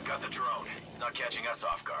 We got the drone. He's not catching us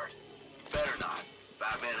off guard. Better not.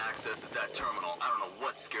 Batman accesses that terminal. I don't know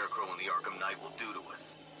what Scarecrow and the Arkham Knight will do to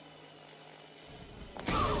us.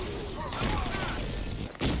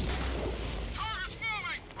 Target's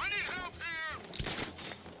moving! I need help here!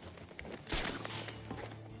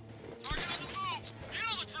 Target on the move! You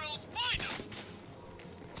know the drills! Find him!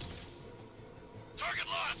 Target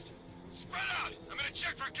lost! Spread out! I'm gonna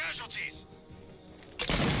check for casualties!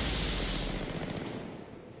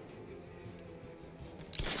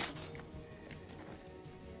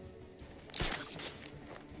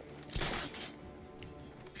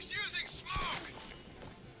 He's using smoke!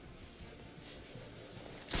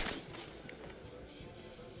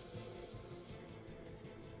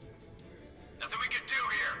 Nothing we can do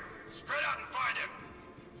here. Spread out and find him.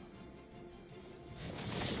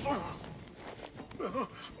 No!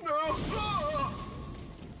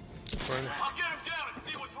 I'll get him down and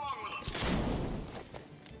see what's wrong with him.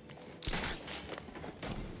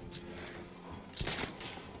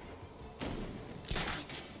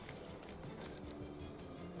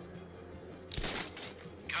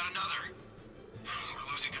 Got another.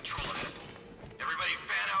 We're losing control of it. Everybody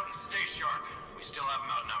fan out and stay sharp. We still have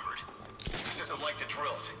him outnumbered. This isn't like the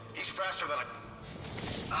drills. He's faster than a...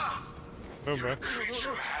 Oh, bro.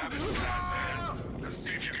 Creature habit, Batman. Let's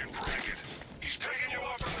see if you can break it. He's picking you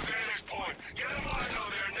up from the vantage point. Get him out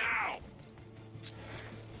of there now.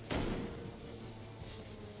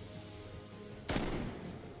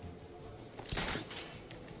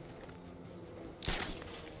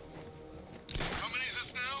 How many is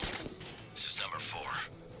this now? This is number 4.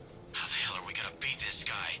 How the hell are we gonna beat this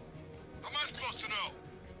guy? How am I supposed to know?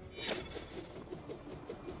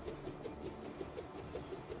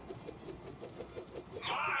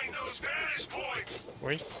 Mind those vantage points.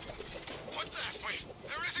 Ой. What's that? Wait,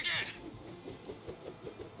 there is again.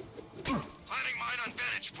 Planting mine on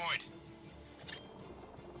vantage point.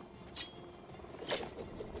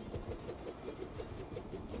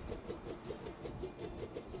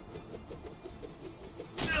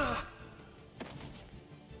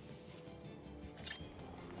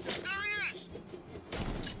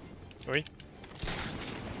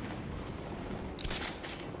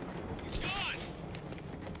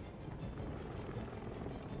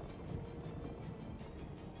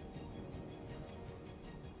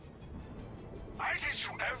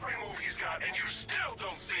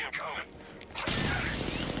 incoming.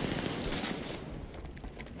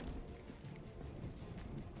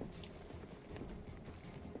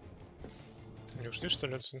 Не ушли, что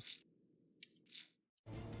ли, отсюда?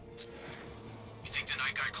 You think the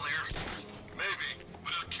night guy clear? Maybe,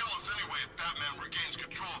 but it'll kill us anyway if Batman regains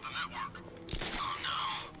control of the network. Oh no.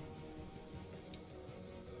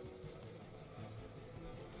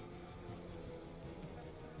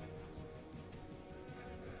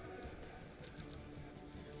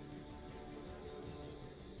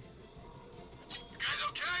 You guys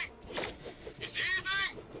okay? You see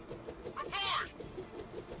anything? Report!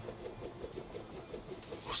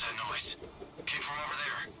 What was that noise? Came from over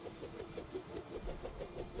there.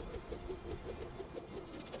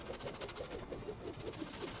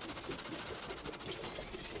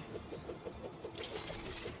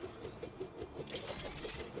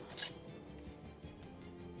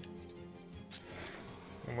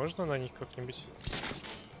 Можно на них как-нибудь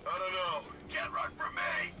I don't know. Can't run from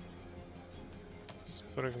me.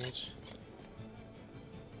 спрыгнуть?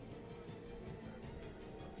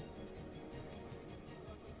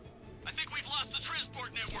 I think we've lost the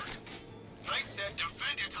transport network. Knight said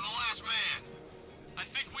defend it to the last man. I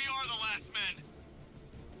think we are the last men.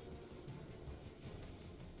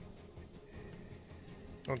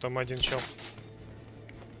 Вон там один чел.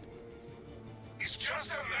 He's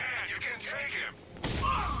just a man. You can take him.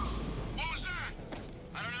 What was that?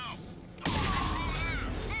 I don't know.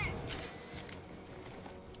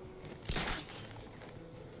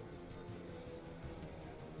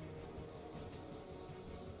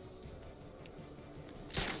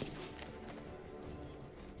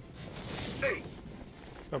 Hey.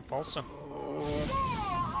 Попался.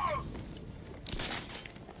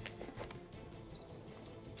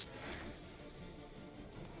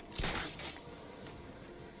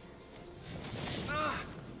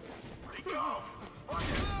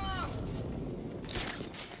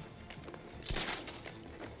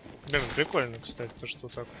 Блин, прикольно, кстати, то, что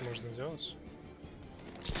так можно делать.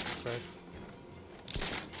 Кайф.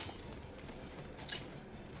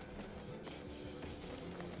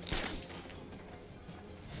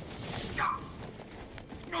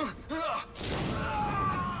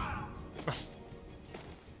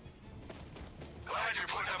 Glad you're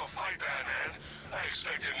putting up a fight, Batman. I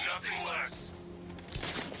expected nothing less.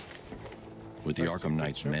 With the Arkham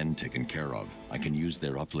Knight's men taken care of, I can use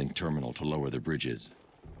their uplink terminal to lower the bridges.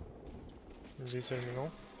 Где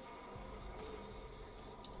терминал?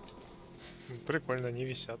 Прикольно, они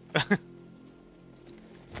висят. А,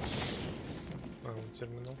 вот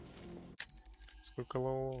терминал. Сколько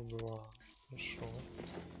левелов? 2. Хорошо.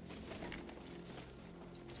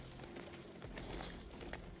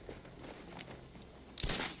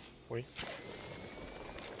 Ой.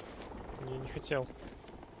 Я не хотел.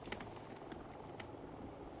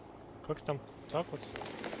 Как там? Так вот?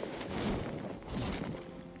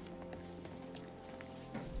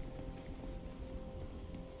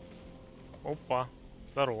 Опа.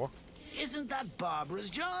 Здорово. Isn't that Barbara's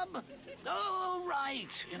job? Oh,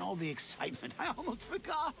 right. In all the excitement, I almost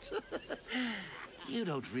forgot. You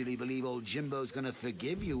don't really believe old Jimbo's gonna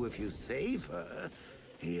forgive you if you save her.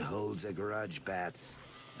 He holds a grudge, Bats.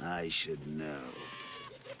 I should know.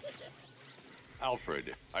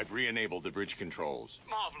 Alfred, I've re-enabled the bridge controls.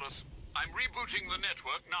 Marvelous. I'm rebooting the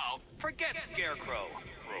network now. Forget Scarecrow.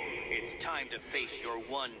 It's time to face your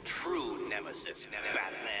one true nemesis,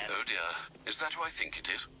 Batman. Oh dear. Is that who I think it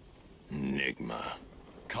is? Enigma.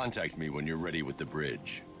 Contact me when you're ready with the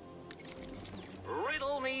bridge.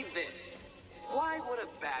 Riddle me this. Why would a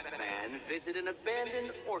Batman visit an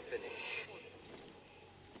abandoned orphanage?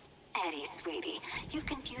 Eddie, sweetie, you've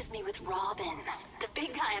confused me with Robin. The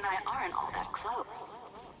big guy and I aren't all that close.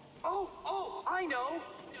 Oh, I know.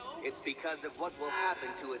 It's because of what will happen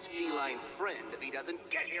to his feline friend if he doesn't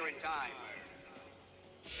get here in time.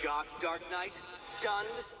 Shocked, Dark Knight? Stunned?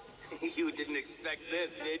 You didn't expect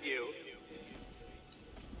this, did you?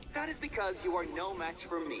 That is because you are no match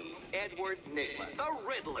for me, Edward Nygma, the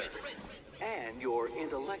Riddler, and your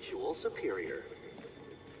intellectual superior.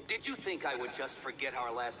 Did you think I would just forget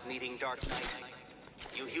our last meeting, Dark Knight?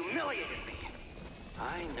 You humiliated me.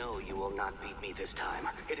 I know you will not beat me this time.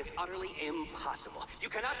 It is utterly impossible. You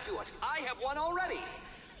cannot do it. I have won already.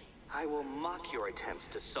 I will mock your attempts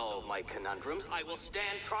to solve my conundrums. I will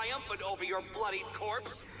stand triumphant over your bloodied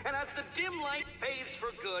corpse. And as the dim light fades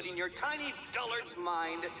for good in your tiny dullard's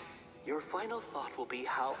mind, your final thought will be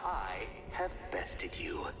how I have bested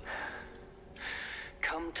you.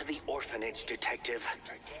 Come to the orphanage, detective,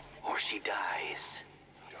 or she dies.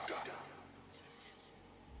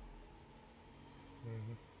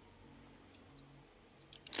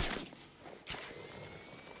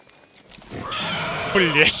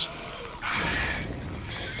 Блять.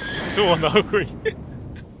 Кто нахуй?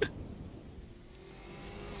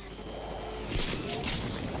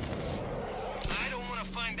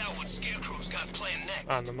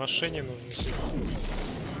 А, на машине нужно сесть.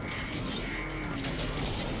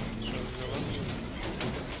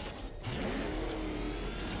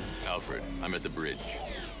 Alfred, I'm at the bridge.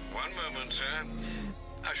 One moment, sir.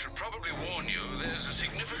 I should probably warn you, there's a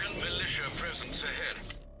significant militia presence ahead.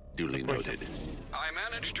 Duly noted. I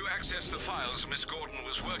managed to access the files Miss Gordon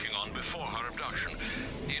was working on before her abduction.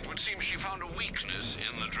 It would seem she found a weakness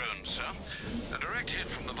in the drones, sir. A direct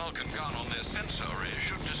hit from the Vulcan gun on their sensor array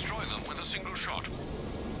should destroy them with a single shot.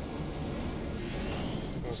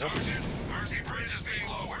 Sergeant, Mercy Bridge is being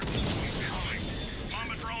lowered. He's coming.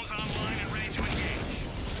 Bomber drones online and ready to engage.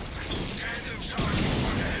 Tandem charge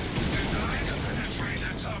overhead, designed to penetrate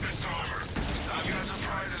the toughest armor. I've got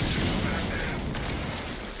surprises too back then.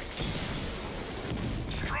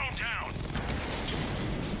 Drone down.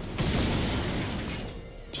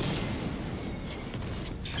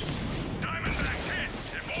 Diamondback's hit.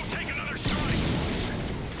 It won't take another strike.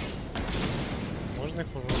 Можно их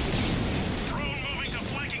попробовать? Drone moving to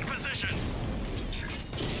flanking position.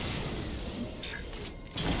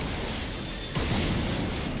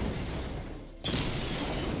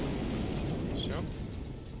 Все.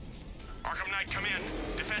 Arkham Knight, come in.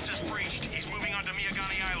 Defense is breached. He's moving onto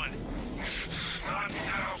Miyagani Island. Not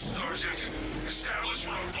now, Sergeant. Establish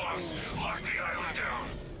roadblocks. Lock the island down.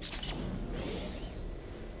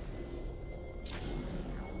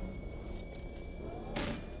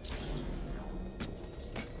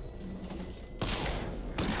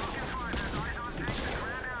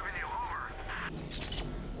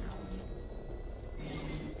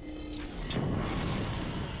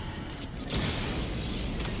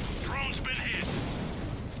 Drone's been hit.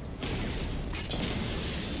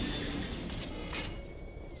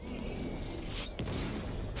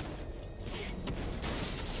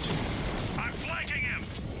 I'm flanking him.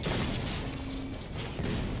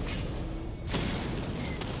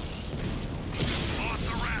 Lost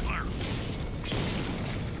the Rattler.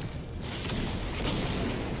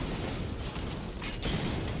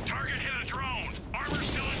 Target hit a drone. Armor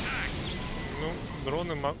still intact. Ну,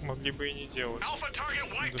 дроны могли бы и не делать. Alpha target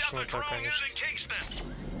wiped out the drone unit in Kingston.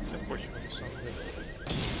 Хотя похер, на самом деле.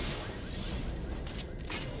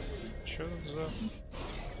 Чё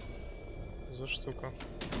за штука?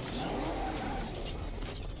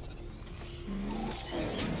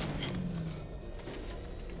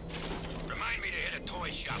 Remind me to hit a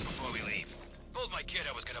toy shop before we leave. Told my kid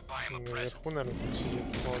I was gonna buy him a present. Наверху, наверное, сидит.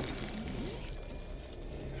 Ладно.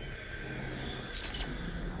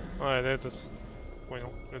 А, это этот.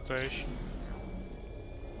 Понял, летающий.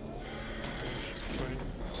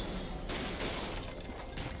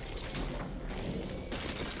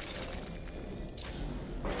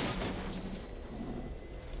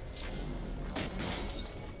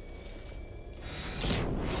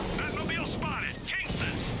 Batmobile spotted.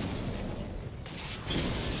 Kingston.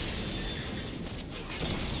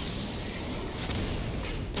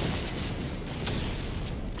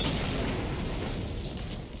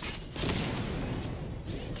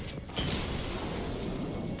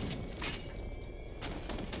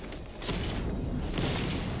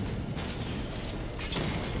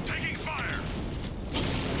 Taking fire.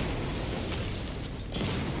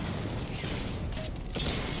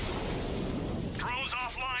 Drones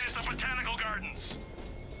offline at the Botanical Gardens.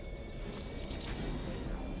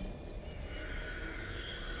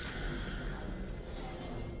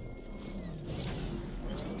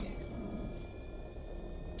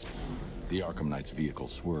 The Arkham Knight's vehicle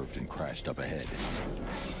swerved and crashed up ahead.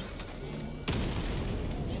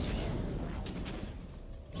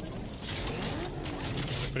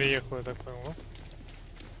 Приехал, я так понял.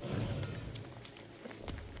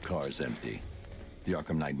 Car's empty. The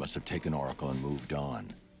Arkham Knight must have taken Oracle and moved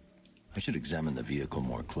on. I should examine the vehicle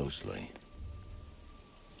more closely.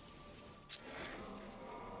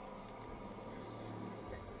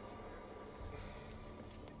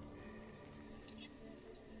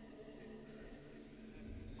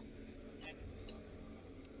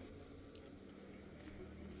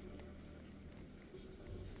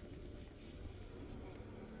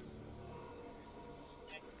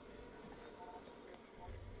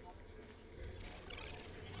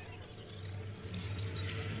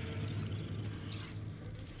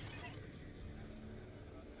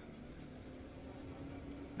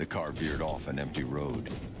 The car veered off an empty road.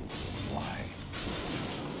 Why?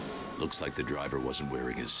 Looks like the driver wasn't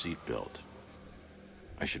wearing his seatbelt.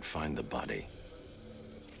 I should find the body.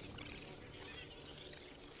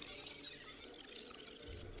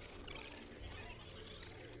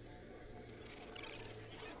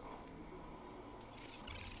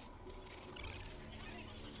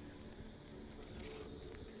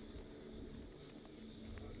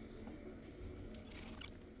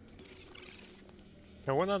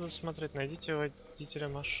 Кого надо смотреть? Найдите водителя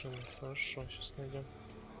машины. Хорошо, сейчас найдем.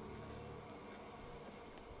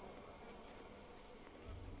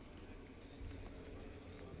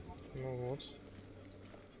 Ну вот.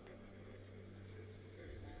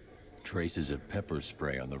 Traces of pepper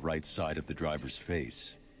spray on the right side of the driver's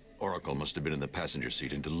face. Oracle must have been in the passenger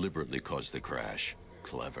seat and deliberately caused the crash.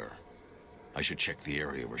 Clever. I should check the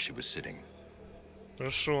area where she was sitting.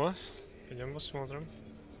 Хорошо. Пойдем посмотрим.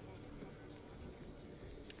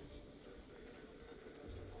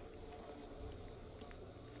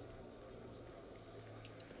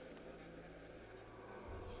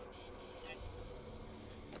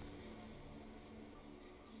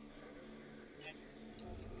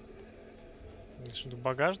 Что, до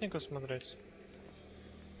багажника смотреть?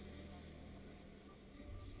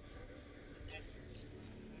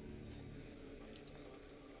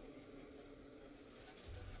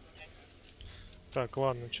 Так,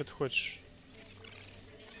 ладно, что ты хочешь?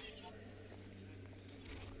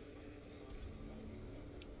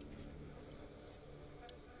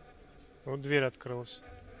 Вот дверь открылась.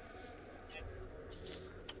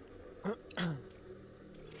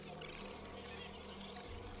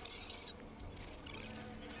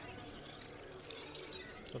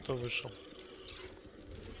 Кто-то вышел.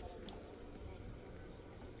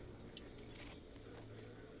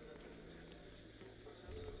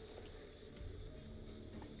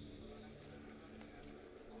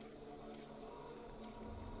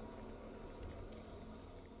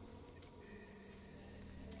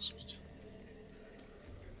 Господи.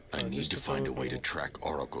 I need to find a way to track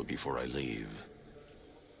Oracle before I leave.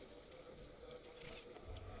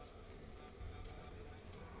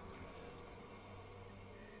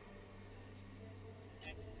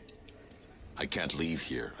 I can't leave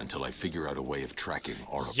here until I figure out a way of tracking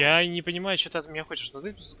Oracle. Я не понимаю, что ты от меня хочешь. Ну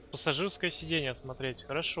ты пассажирское сиденье смотреть.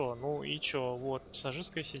 Хорошо, ну и чё? Вот,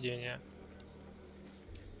 пассажирское сиденье.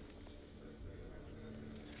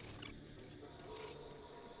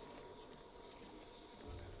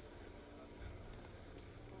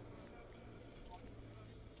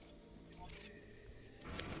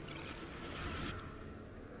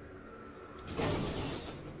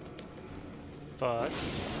 Так,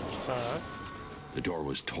 так. The door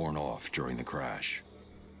was torn off during the crash.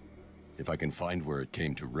 If I can find where it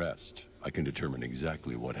came to rest, I can determine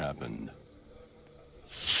exactly what happened.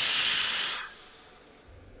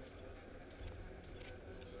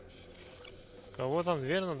 Кого там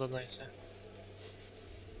дверь надо найти?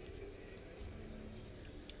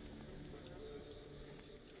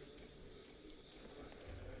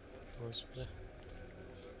 Господи.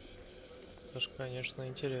 Это ж, конечно,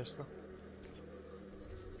 интересно.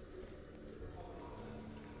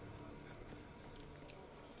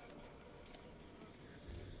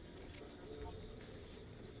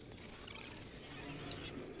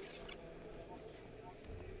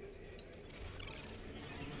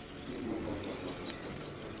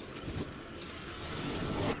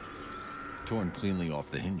 Torn cleanly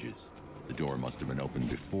off the hinges. The door must have been opened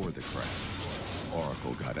before the crash.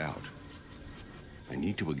 Oracle got out. I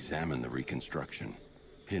need to examine the reconstruction.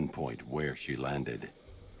 Pinpoint where she landed.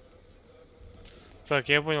 Так,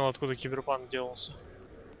 я понял, откуда киберпанк делался.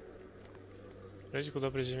 Смотрите,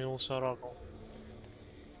 куда приземлился Оракул.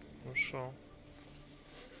 Хорошо.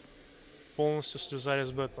 Полностью слезали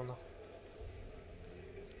с Бэтмена.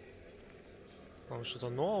 Там что-то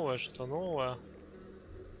новое, что-то новое.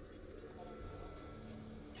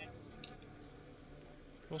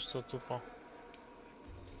 Просто тупо.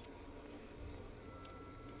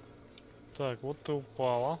 Так, вот ты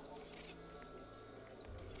упала.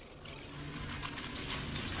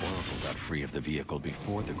 Oracle got free of the vehicle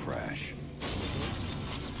before the crash.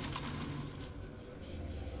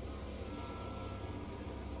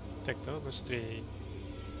 Так, давай быстрее.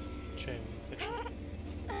 Чай не хочу.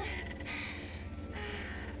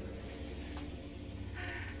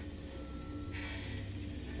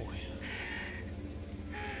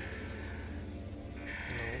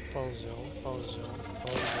 Ползем.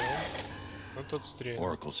 Вот тот стрель.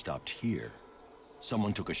 Oracle stopped here.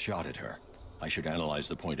 Someone took a shot at her. I should analyze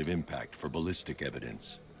the point of impact for ballistic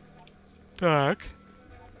evidence. Так.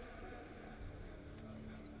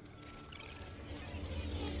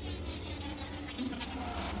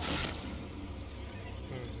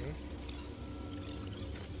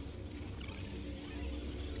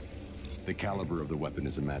 The caliber of the weapon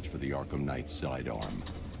is a match for the Arkham Knight's sidearm.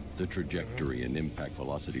 The trajectory and impact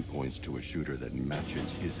velocity points to a shooter that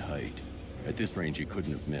matches his height. At this range, he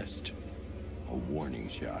couldn't have missed. A warning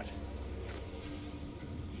shot.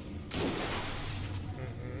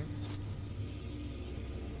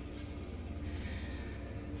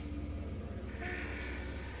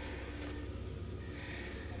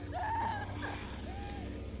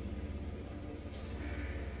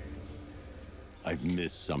 I've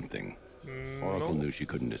missed something. Oracle knew she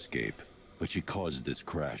couldn't escape, but she caused this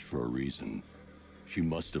crash for a reason. She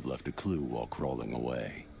must have left a clue while crawling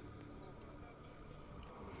away.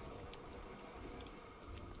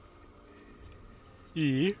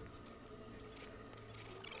 И?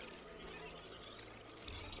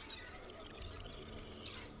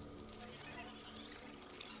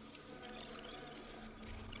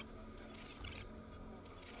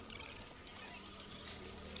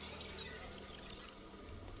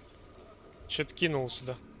 Что-то кинул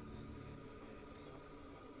сюда.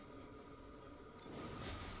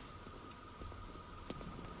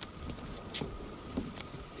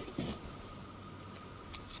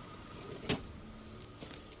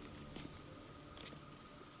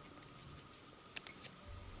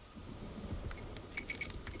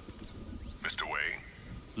 Mr. Way?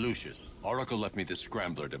 Lucius, Oracle left me the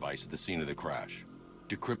scrambler device at the scene of the crash.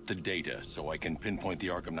 Decrypt the data so I can pinpoint the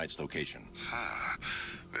Arkham Knight's location.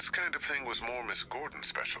 This kind of thing was more Miss Gordon's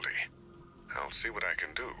specialty. I'll see what I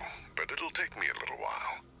can do, but it'll take me a little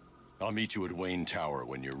while. I'll meet you at Wayne Tower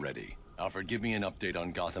when you're ready. Alfred, give me an update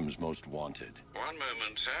on Gotham's Most Wanted. One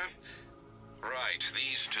moment, sir. Right,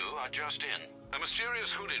 these two are just in. A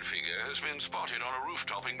mysterious hooded figure has been spotted on a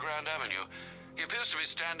rooftop in Grand Avenue. He appears to be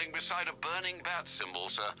standing beside a burning bat symbol,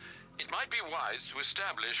 sir. It might be wise to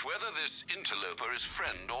establish whether this interloper is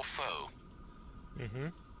friend or foe.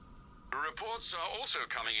 Reports are also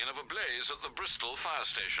coming in of a blaze at the Bristol fire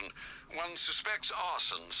station. One suspects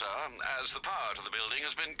arson, sir, as the power to the building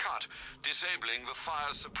has been cut, disabling the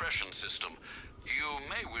fire suppression system. You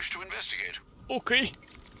may wish to investigate. Окей.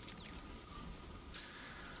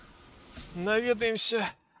 Наведаемся.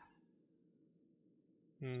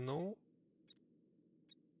 Ну,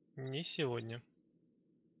 не сегодня.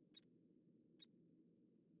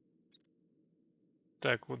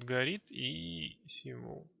 Так, вот горит и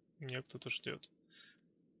символ. Меня кто-то ждет.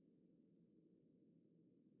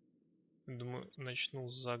 Думаю, начну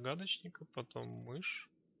с загадочника, потом мышь.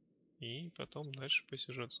 И потом дальше по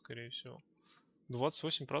сюжету, скорее всего.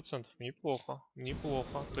 28%. Неплохо.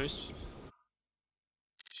 Неплохо. То есть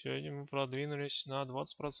сегодня мы продвинулись на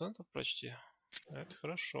 20% почти. Это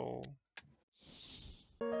хорошо.